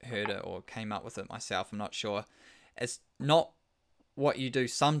of heard it or came up with it myself. I'm not sure. It's not what you do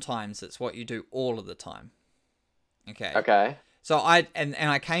sometimes. It's what you do all of the time. Okay. Okay. So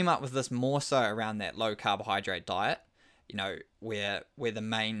I came up with this more so around that low carbohydrate diet. Where the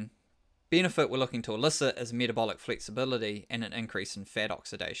main benefit we're looking to elicit is metabolic flexibility and an increase in fat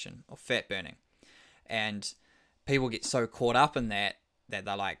oxidation or fat burning. And people get so caught up in that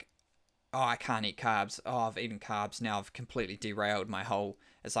they're like, oh, I can't eat carbs. Oh, I've eaten carbs. Now I've completely derailed my whole...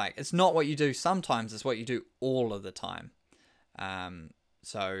 It's like, it's not what you do sometimes. It's what you do all of the time.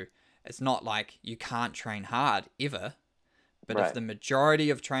 So it's not like you can't train hard ever. But right. If the majority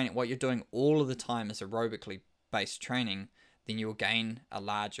of training, what you're doing all of the time is aerobically based training, then you'll gain a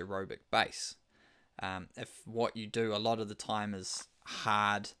large aerobic base. If what you do a lot of the time is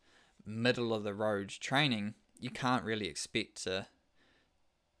hard, middle of the road training, you can't really expect to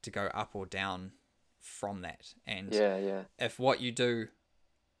go up or down from that. And if what you do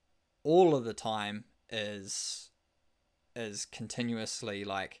all of the time is continuously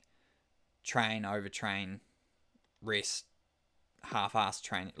like train, overtrain, rest, half-ass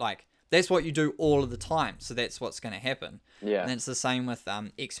training, like that's what you do all of the time, so that's what's going to happen. Yeah. And it's the same with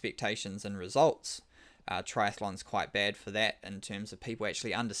expectations and results. Triathlon's quite bad for that in terms of people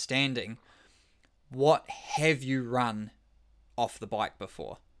actually understanding what have you run off the bike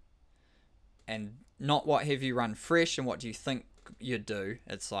before, and not what have you run fresh and what do you think you'd do.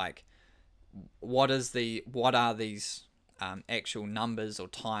 It's like, what are these actual numbers or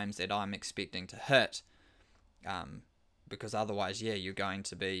times that I'm expecting to hit, because otherwise, you're going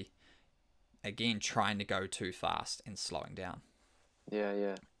to be again trying to go too fast and slowing down.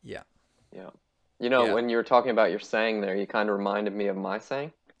 Yeah. Yeah. When you were talking about your saying there, you kind of reminded me of my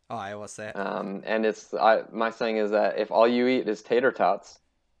saying. Oh, yeah, what's that? And my saying is that if all you eat is tater tots,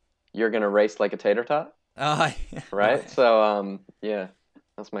 you're gonna race like a tater tot. Oh, right. So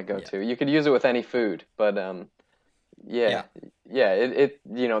that's my go-to. Yeah. You could use it with any food, but that's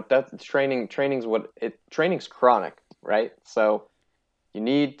training. Training's chronic, right? So you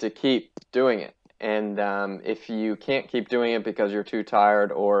need to keep doing it. And if you can't keep doing it because you're too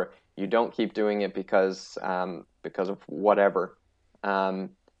tired, or you don't keep doing it because of whatever,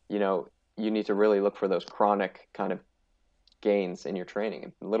 you need to really look for those chronic kind of gains in your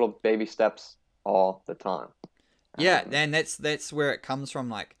training. Little baby steps all the time. Yeah, and that's where it comes from.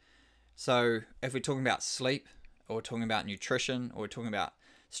 Like, so if we're talking about sleep, or we're talking about nutrition, or we're talking about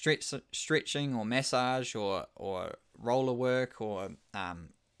stretching or massage or roller work or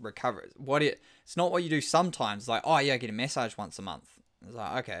recovery, it's not what you do sometimes. Like, oh yeah, I get a massage once a month. It's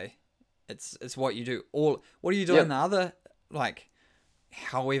like, okay, It's what you do. What do you do in the other, like,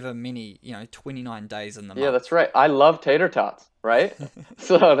 however many, 29 days in the month? Yeah, that's right. I love tater tots, right?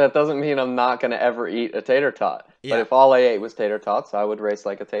 So that doesn't mean I'm not going to ever eat a tater tot. But Yeah. if all I ate was tater tots, I would race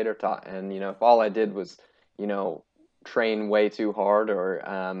like a tater tot. And, if all I did was, train way too hard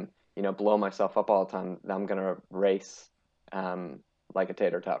or, blow myself up all the time, I'm going to race like a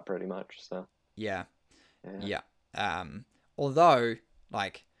tater tot pretty much. So, Yeah. yeah. Yeah. Although,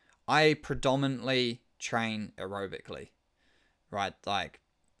 like, I predominantly train aerobically, right? Like,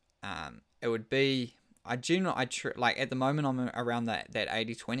 it would be, like, at the moment, I'm around that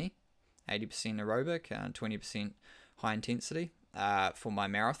 80-20, 80% aerobic, 20% high intensity, for my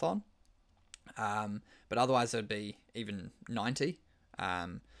marathon. But otherwise, it would be even 90%.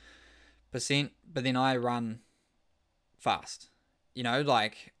 But then I run fast.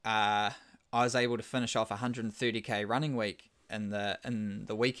 Like, I was able to finish off a 130k running week in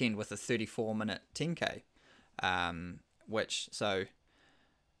the weekend with a 34-minute 10k, which, so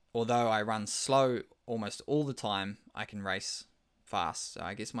although I run slow almost all the time, I can race fast. So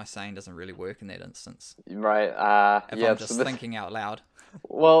I guess my saying doesn't really work in that instance. Right. If Yeah. I'm just thinking out loud.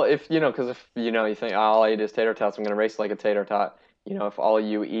 Well, if because if you think, oh, all I eat is tater tots, I'm gonna race like a tater tot. If all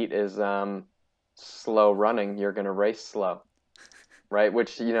you eat is slow running, you're gonna race slow, right?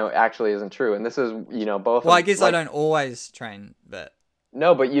 Which actually isn't true. And this is both. Well, I guess I like don't always train, but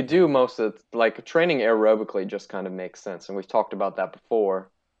no, but you yeah, do most of like training aerobically just kind of makes sense, and we've talked about that before.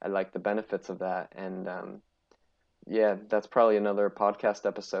 I like the benefits of that, and yeah, that's probably another podcast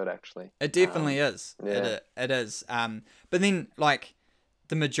episode actually. it definitely is. Yeah. It is. But then, like,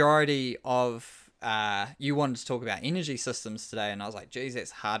 the majority of you wanted to talk about energy systems today, and I was like, geez,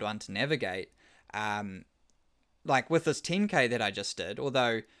 that's a hard one to navigate. Like with this 10k that I just did,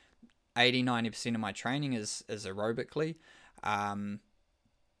 although 80-90% of my training is aerobically,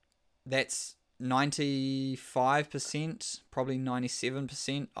 that's 95%, probably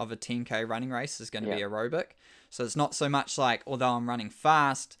 97% of a 10k running race is going to be aerobic. So it's not so much like, although I'm running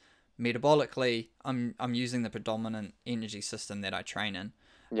fast, metabolically, I'm using the predominant energy system that I train in.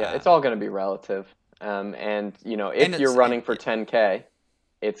 Yeah, it's all going to be relative. And if you're running for 10K,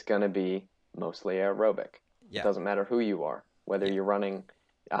 it's going to be mostly aerobic. It doesn't matter who you are, whether you're running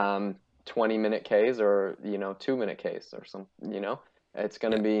 20-minute Ks or 2-minute Ks or something. It's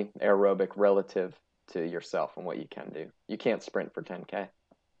going to be aerobic relative to yourself and what you can do. You can't sprint for 10K.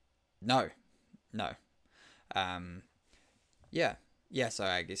 No. Yeah. So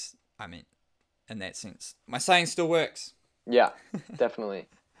I guess, I mean, in that sense, my saying still works. Yeah, definitely.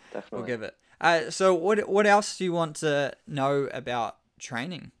 We'll give it. So what else do you want to know about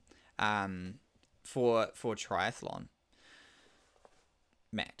training for triathlon,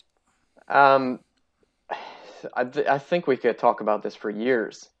 Matt? I think we could talk about this for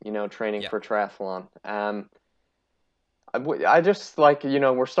years, training for triathlon. I just like,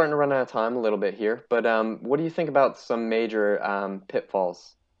 we're starting to run out of time a little bit here, but what do you think about some major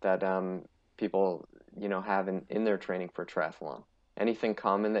pitfalls that people, have in their training for triathlon? Anything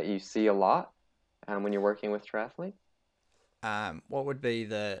common that you see a lot when you're working with triathletes? What would be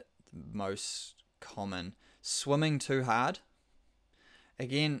the most common? Swimming too hard.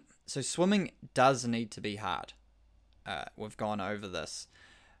 Again, so swimming does need to be hard. We've gone over this.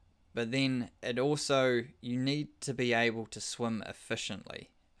 But then it also, you need to be able to swim efficiently.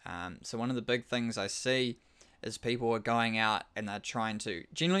 So one of the big things I see is people are going out and they're trying to,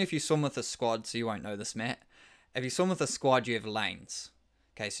 generally if you swim with a squad, so you won't know this, Matt, if you swim with a squad, you have lanes.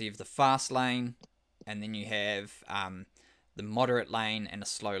 Okay, so you have the fast lane, and then you have the moderate lane and a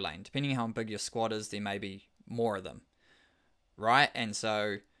slow lane. Depending on how big your squad is, there may be more of them, right? And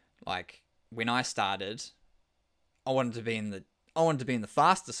so, like, when I started, I wanted to be in the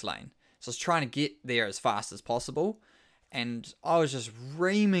fastest lane. So I was trying to get there as fast as possible. And I was just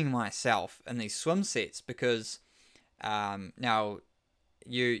reaming myself in these swim sets because now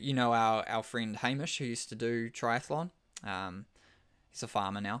you know our friend Hamish who used to do triathlon. He's a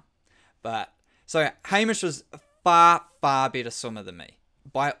farmer now. But so Hamish was a far, far better swimmer than me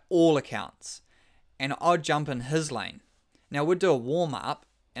by all accounts. And I'd jump in his lane. Now we'd do a warm up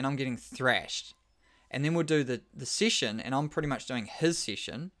and I'm getting thrashed. And then we'll do the session, and I'm pretty much doing his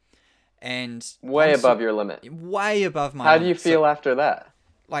session, and way above your limit. Way above my limit. How do you feel after that?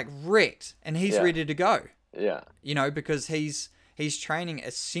 Like wrecked, and he's ready to go. Yeah. Because he's training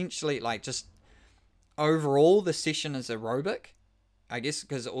essentially like just overall the session is aerobic, I guess,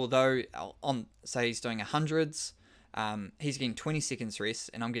 because although on say he's doing 100s, he's getting 20 seconds rest,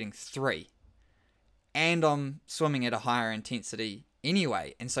 and I'm getting 3, and I'm swimming at a higher intensity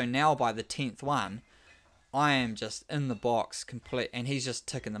anyway, and so now by the 10th one, I am just in the box complete, and he's just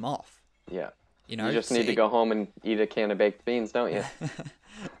ticking them off. Yeah. You You know, just need to go home and eat a can of baked beans, don't you?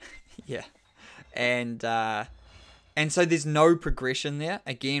 yeah, and so there's no progression there.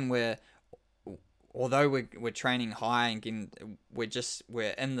 Again, although we're training high and getting,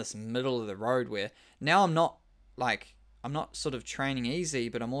 we're in this middle of the road where now I'm not sort of training easy,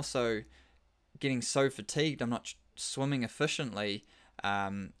 but I'm also getting so fatigued. I'm not swimming efficiently,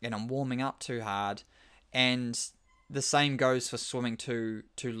 and I'm warming up too hard, and the same goes for swimming too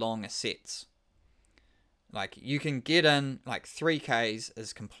long sets. Like you can get in like 3Ks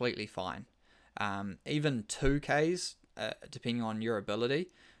is completely fine. Even 2Ks, depending on your ability,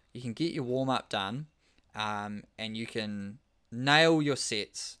 you can get your warm up done, and you can nail your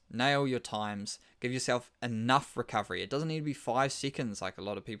sets, nail your times, give yourself enough recovery. It doesn't need to be 5 seconds like a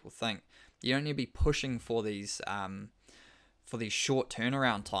lot of people think. You don't need to be pushing for these short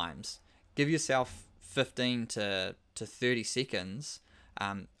turnaround times. Give yourself 15 to 30 seconds.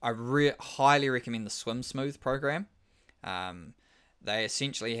 I highly recommend the Swim Smooth program. They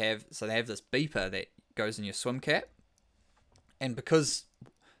essentially have this beeper that goes in your swim cap, and because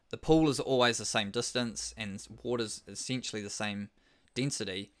the pool is always the same distance and water's essentially the same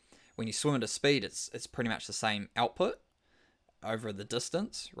density, when you swim at a speed, it's pretty much the same output over the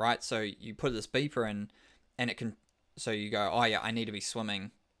distance, right? So you put this beeper in, and it can. So you go, oh yeah, I need to be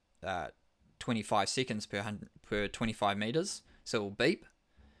swimming 25 seconds per 25 meters, so it will beep,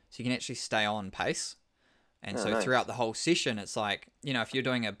 so you can actually stay on pace. And so nice. Throughout the whole session, it's like, if you're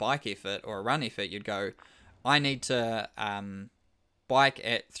doing a bike effort or a run effort, you'd go, I need to bike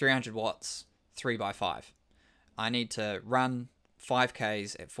at 300 watts, 3x5. I need to run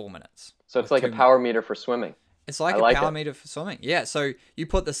 5Ks at 4 minutes. So it's like a power meter for swimming. It's like a power meter for swimming. Yeah, so you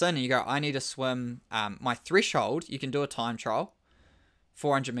put this in and you go, I need to swim my threshold. You can do a time trial,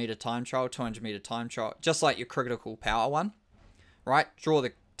 400 meter time trial, 200 meter time trial, just like your critical power one, right?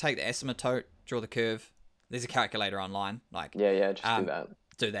 Take the asymptote, draw the curve. There's a calculator online. Just do that.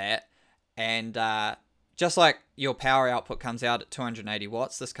 Do that. And just like your power output comes out at 280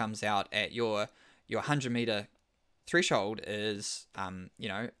 watts, this comes out at your 100 meter threshold is,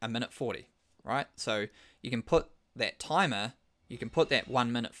 a minute 40, right? So you can put that timer, you can put that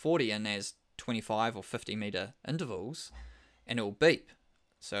 1 minute 40 in as 25 or 50 meter intervals, and it will beep.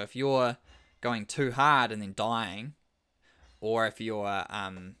 So if you're going too hard and then dying, or if you're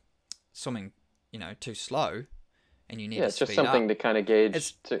swimming, too slow, and you need to it's just speed something up, to kind of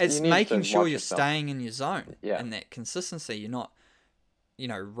gauge. It's making sure you're yourself. staying in your zone, Yeah. and that consistency. You're not,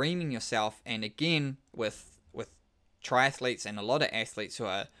 reaming yourself. And again, with triathletes and a lot of athletes who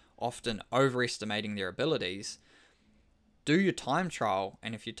are often overestimating their abilities, do your time trial,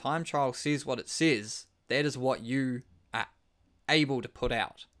 and if your time trial says what it says, that is what you are able to put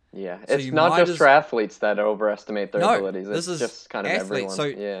out. Yeah, So it's not just triathletes that overestimate their abilities. It's just kind of athletes.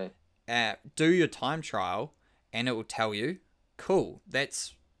 everyone. So, do your time trial, and it will tell you, cool,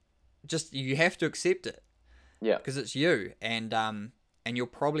 that's just, you have to accept it. Yeah. Because it's you, and you'll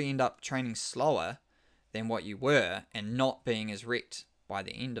probably end up training slower than what you were, and not being as wrecked by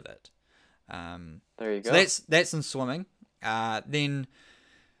the end of it. There you go. So that's in swimming. Then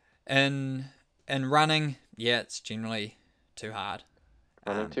in running, it's generally too hard.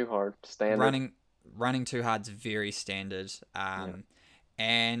 Running too hard, standard. Running too hard is very standard.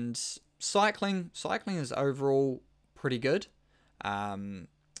 And cycling is overall pretty good.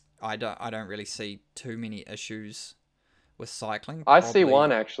 I don't really see too many issues with cycling. I see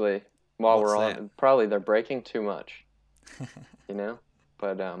one actually. While we're on, that? probably they're braking too much.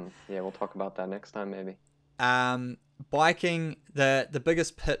 But we'll talk about that next time maybe. Biking, the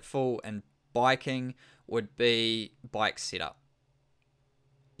biggest pitfall in biking would be bike setup.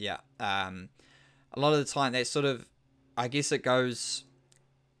 Yeah. A lot of the time that sort of, I guess it goes,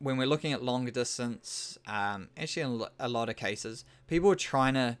 when we're looking at longer distance, actually in a lot of cases, people are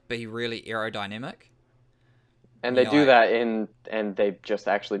trying to be really aerodynamic. And they do that and they just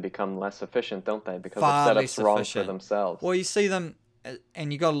actually become less efficient, don't they? Because the setup's wrong for themselves. Well, you see them,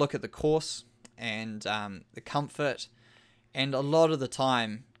 and you got to look at the course and the comfort. And a lot of the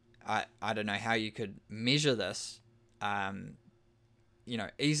time, I don't know how you could measure this,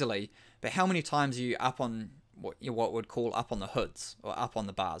 easily. But how many times are you up on what would call up on the hoods or up on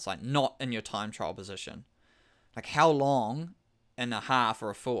the bars, like not in your time trial position? Like how long in a half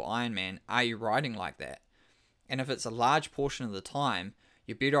or a full Ironman are you riding like that? And if it's a large portion of the time,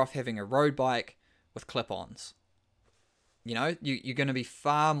 you're better off having a road bike with clip-ons. You're going to be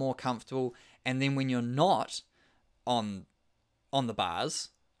far more comfortable. And then when you're not on the bars,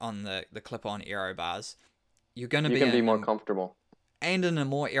 on the clip-on aero bars, you're going to be more comfortable and in a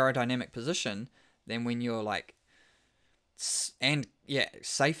more aerodynamic position than when you're like, and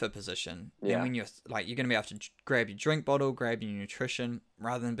safer position. Yeah. And when you're like, you're going to be able to grab your drink bottle, grab your nutrition,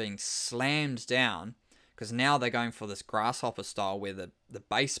 rather than being slammed down. Because now they're going for this grasshopper style where the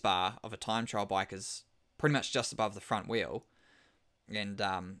base bar of a time trial bike is pretty much just above the front wheel. And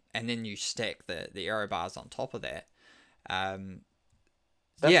then you stack the aero bars on top of that.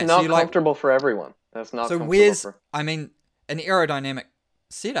 That's not comfortable for everyone. That's not comfortable for... I mean, an aerodynamic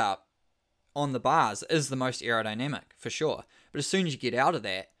setup on the bars is the most aerodynamic, for sure. But as soon as you get out of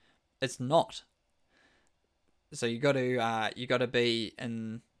that, it's not. So you got to be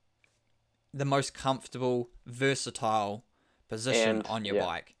in the most comfortable, versatile position on your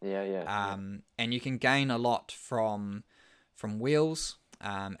bike. And you can gain a lot from wheels.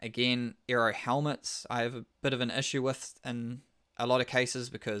 Again, aero helmets I have a bit of an issue with in a lot of cases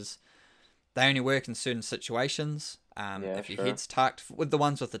because they only work in certain situations. If your head's tucked, with the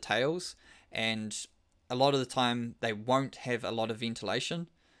ones with the tails, and a lot of the time they won't have a lot of ventilation.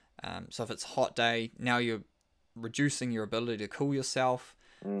 So if it's a hot day, now you're reducing your ability to cool yourself,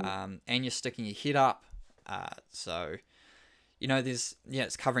 and you're sticking your head up. So,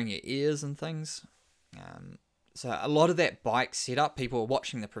 it's covering your ears and things. So a lot of that bike setup, people are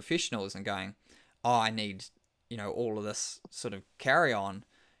watching the professionals and going, oh, I need, all of this sort of carry on.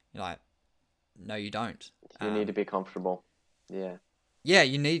 You're like, no, you don't. You need to be comfortable. Yeah. Yeah,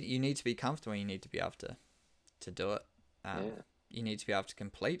 you need to be comfortable. You need to be able to do it. You need to be able to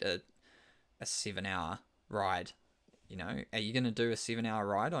complete a 7-hour ride. Are you going to do a 7-hour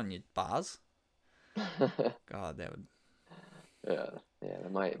ride on your bars? God, that would... Yeah,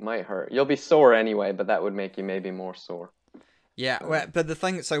 that might hurt. You'll be sore anyway, but that would make you maybe more sore. Yeah, well, but the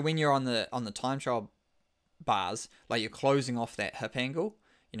thing, so when you're on the time trial bars, like you're closing off that hip angle,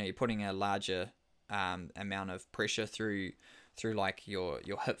 you're putting a larger amount of pressure through like your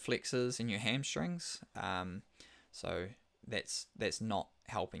hip flexors and your hamstrings. So that's not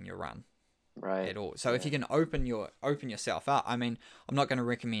helping your run. Right. At all. So if you can open yourself up, I mean, I'm not going to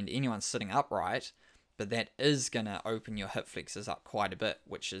recommend anyone sitting upright, but that is going to open your hip flexors up quite a bit,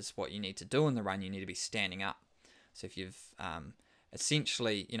 which is what you need to do in the run. You need to be standing up. So if you've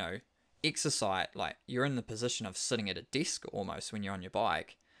essentially, exercise, like you're in the position of sitting at a desk almost when you're on your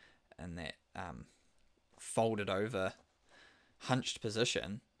bike, and that folded over, hunched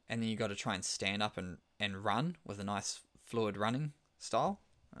position, and then you got to try and stand up and run with a nice fluid running style.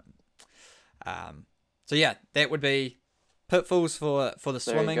 So yeah, that would be pitfalls for the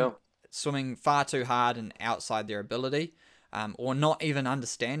swimming. Swimming far too hard and outside their ability, or not even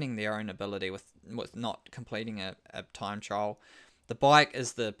understanding their own ability with not completing a time trial. The bike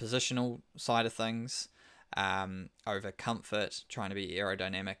is the positional side of things, over comfort, trying to be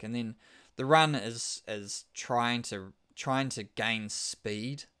aerodynamic, and then the run is trying to gain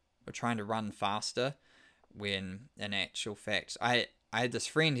speed or trying to run faster. When in actual fact, I had this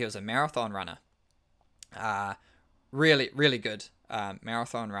friend. He was a marathon runner, really really good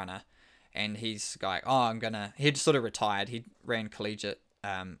marathon runner. And he's like, he'd sort of retired. He ran collegiate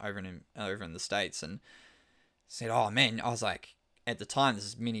over in the States, and said, oh man, I was like, at the time, this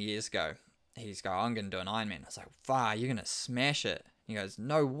is many years ago, he's going, I'm going to do an Ironman. I was like, you're going to smash it. He goes,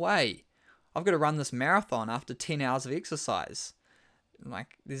 no way. I've got to run this marathon after 10 hours of exercise. I'm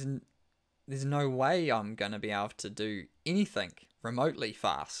like, there's no way I'm going to be able to do anything remotely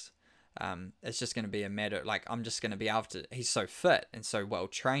fast. It's just going to be a matter, like, I'm just going to be able to, he's so fit and so well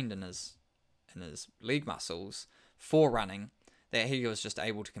trained in his leg muscles for running that he was just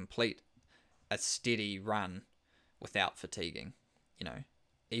able to complete a steady run without fatiguing,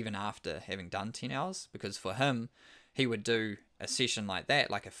 even after having done 10 hours. Because for him, he would do a session like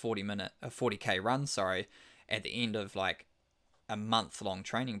that, like a 40K run, at the end of like a month-long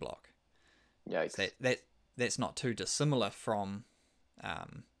training block. Yikes. So that's not too dissimilar from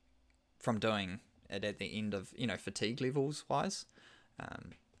doing it at the end of, fatigue levels wise.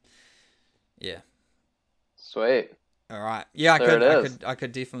 Yeah. Sweet. All right. Yeah, I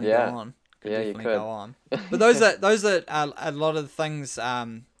could definitely go on. You could. Go on. But those are a lot of the things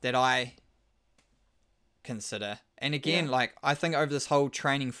that I consider. And again, like, I think over this whole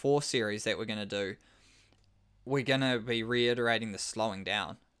Training 4 series that we're going to do, we're going to be reiterating the slowing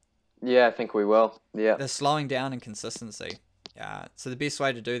down. Yeah, I think we will. Yeah. The slowing down and consistency. So the best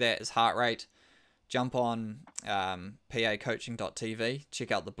way to do that is heart rate. Jump on pacoaching.tv,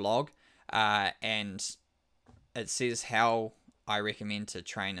 check out the blog, and it says how I recommend to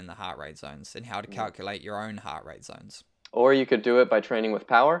train in the heart rate zones and how to calculate your own heart rate zones. Or you could do it by training with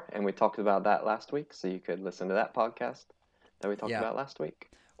power, and we talked about that last week, so you could listen to that podcast that we talked about last week.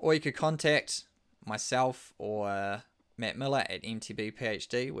 Or you could contact myself or Matt Miller at MTB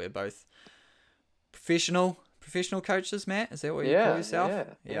PhD. We're both professional professional coaches, Matt? Is that what you Yeah, call yourself?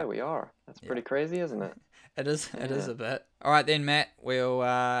 yeah, we are. That's pretty crazy, isn't it? It is. It is Yeah. a bit. All right then, Matt. We'll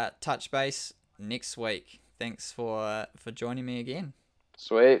touch base next week. Thanks for joining me again.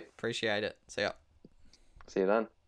 Sweet. Appreciate it. See ya. See you then.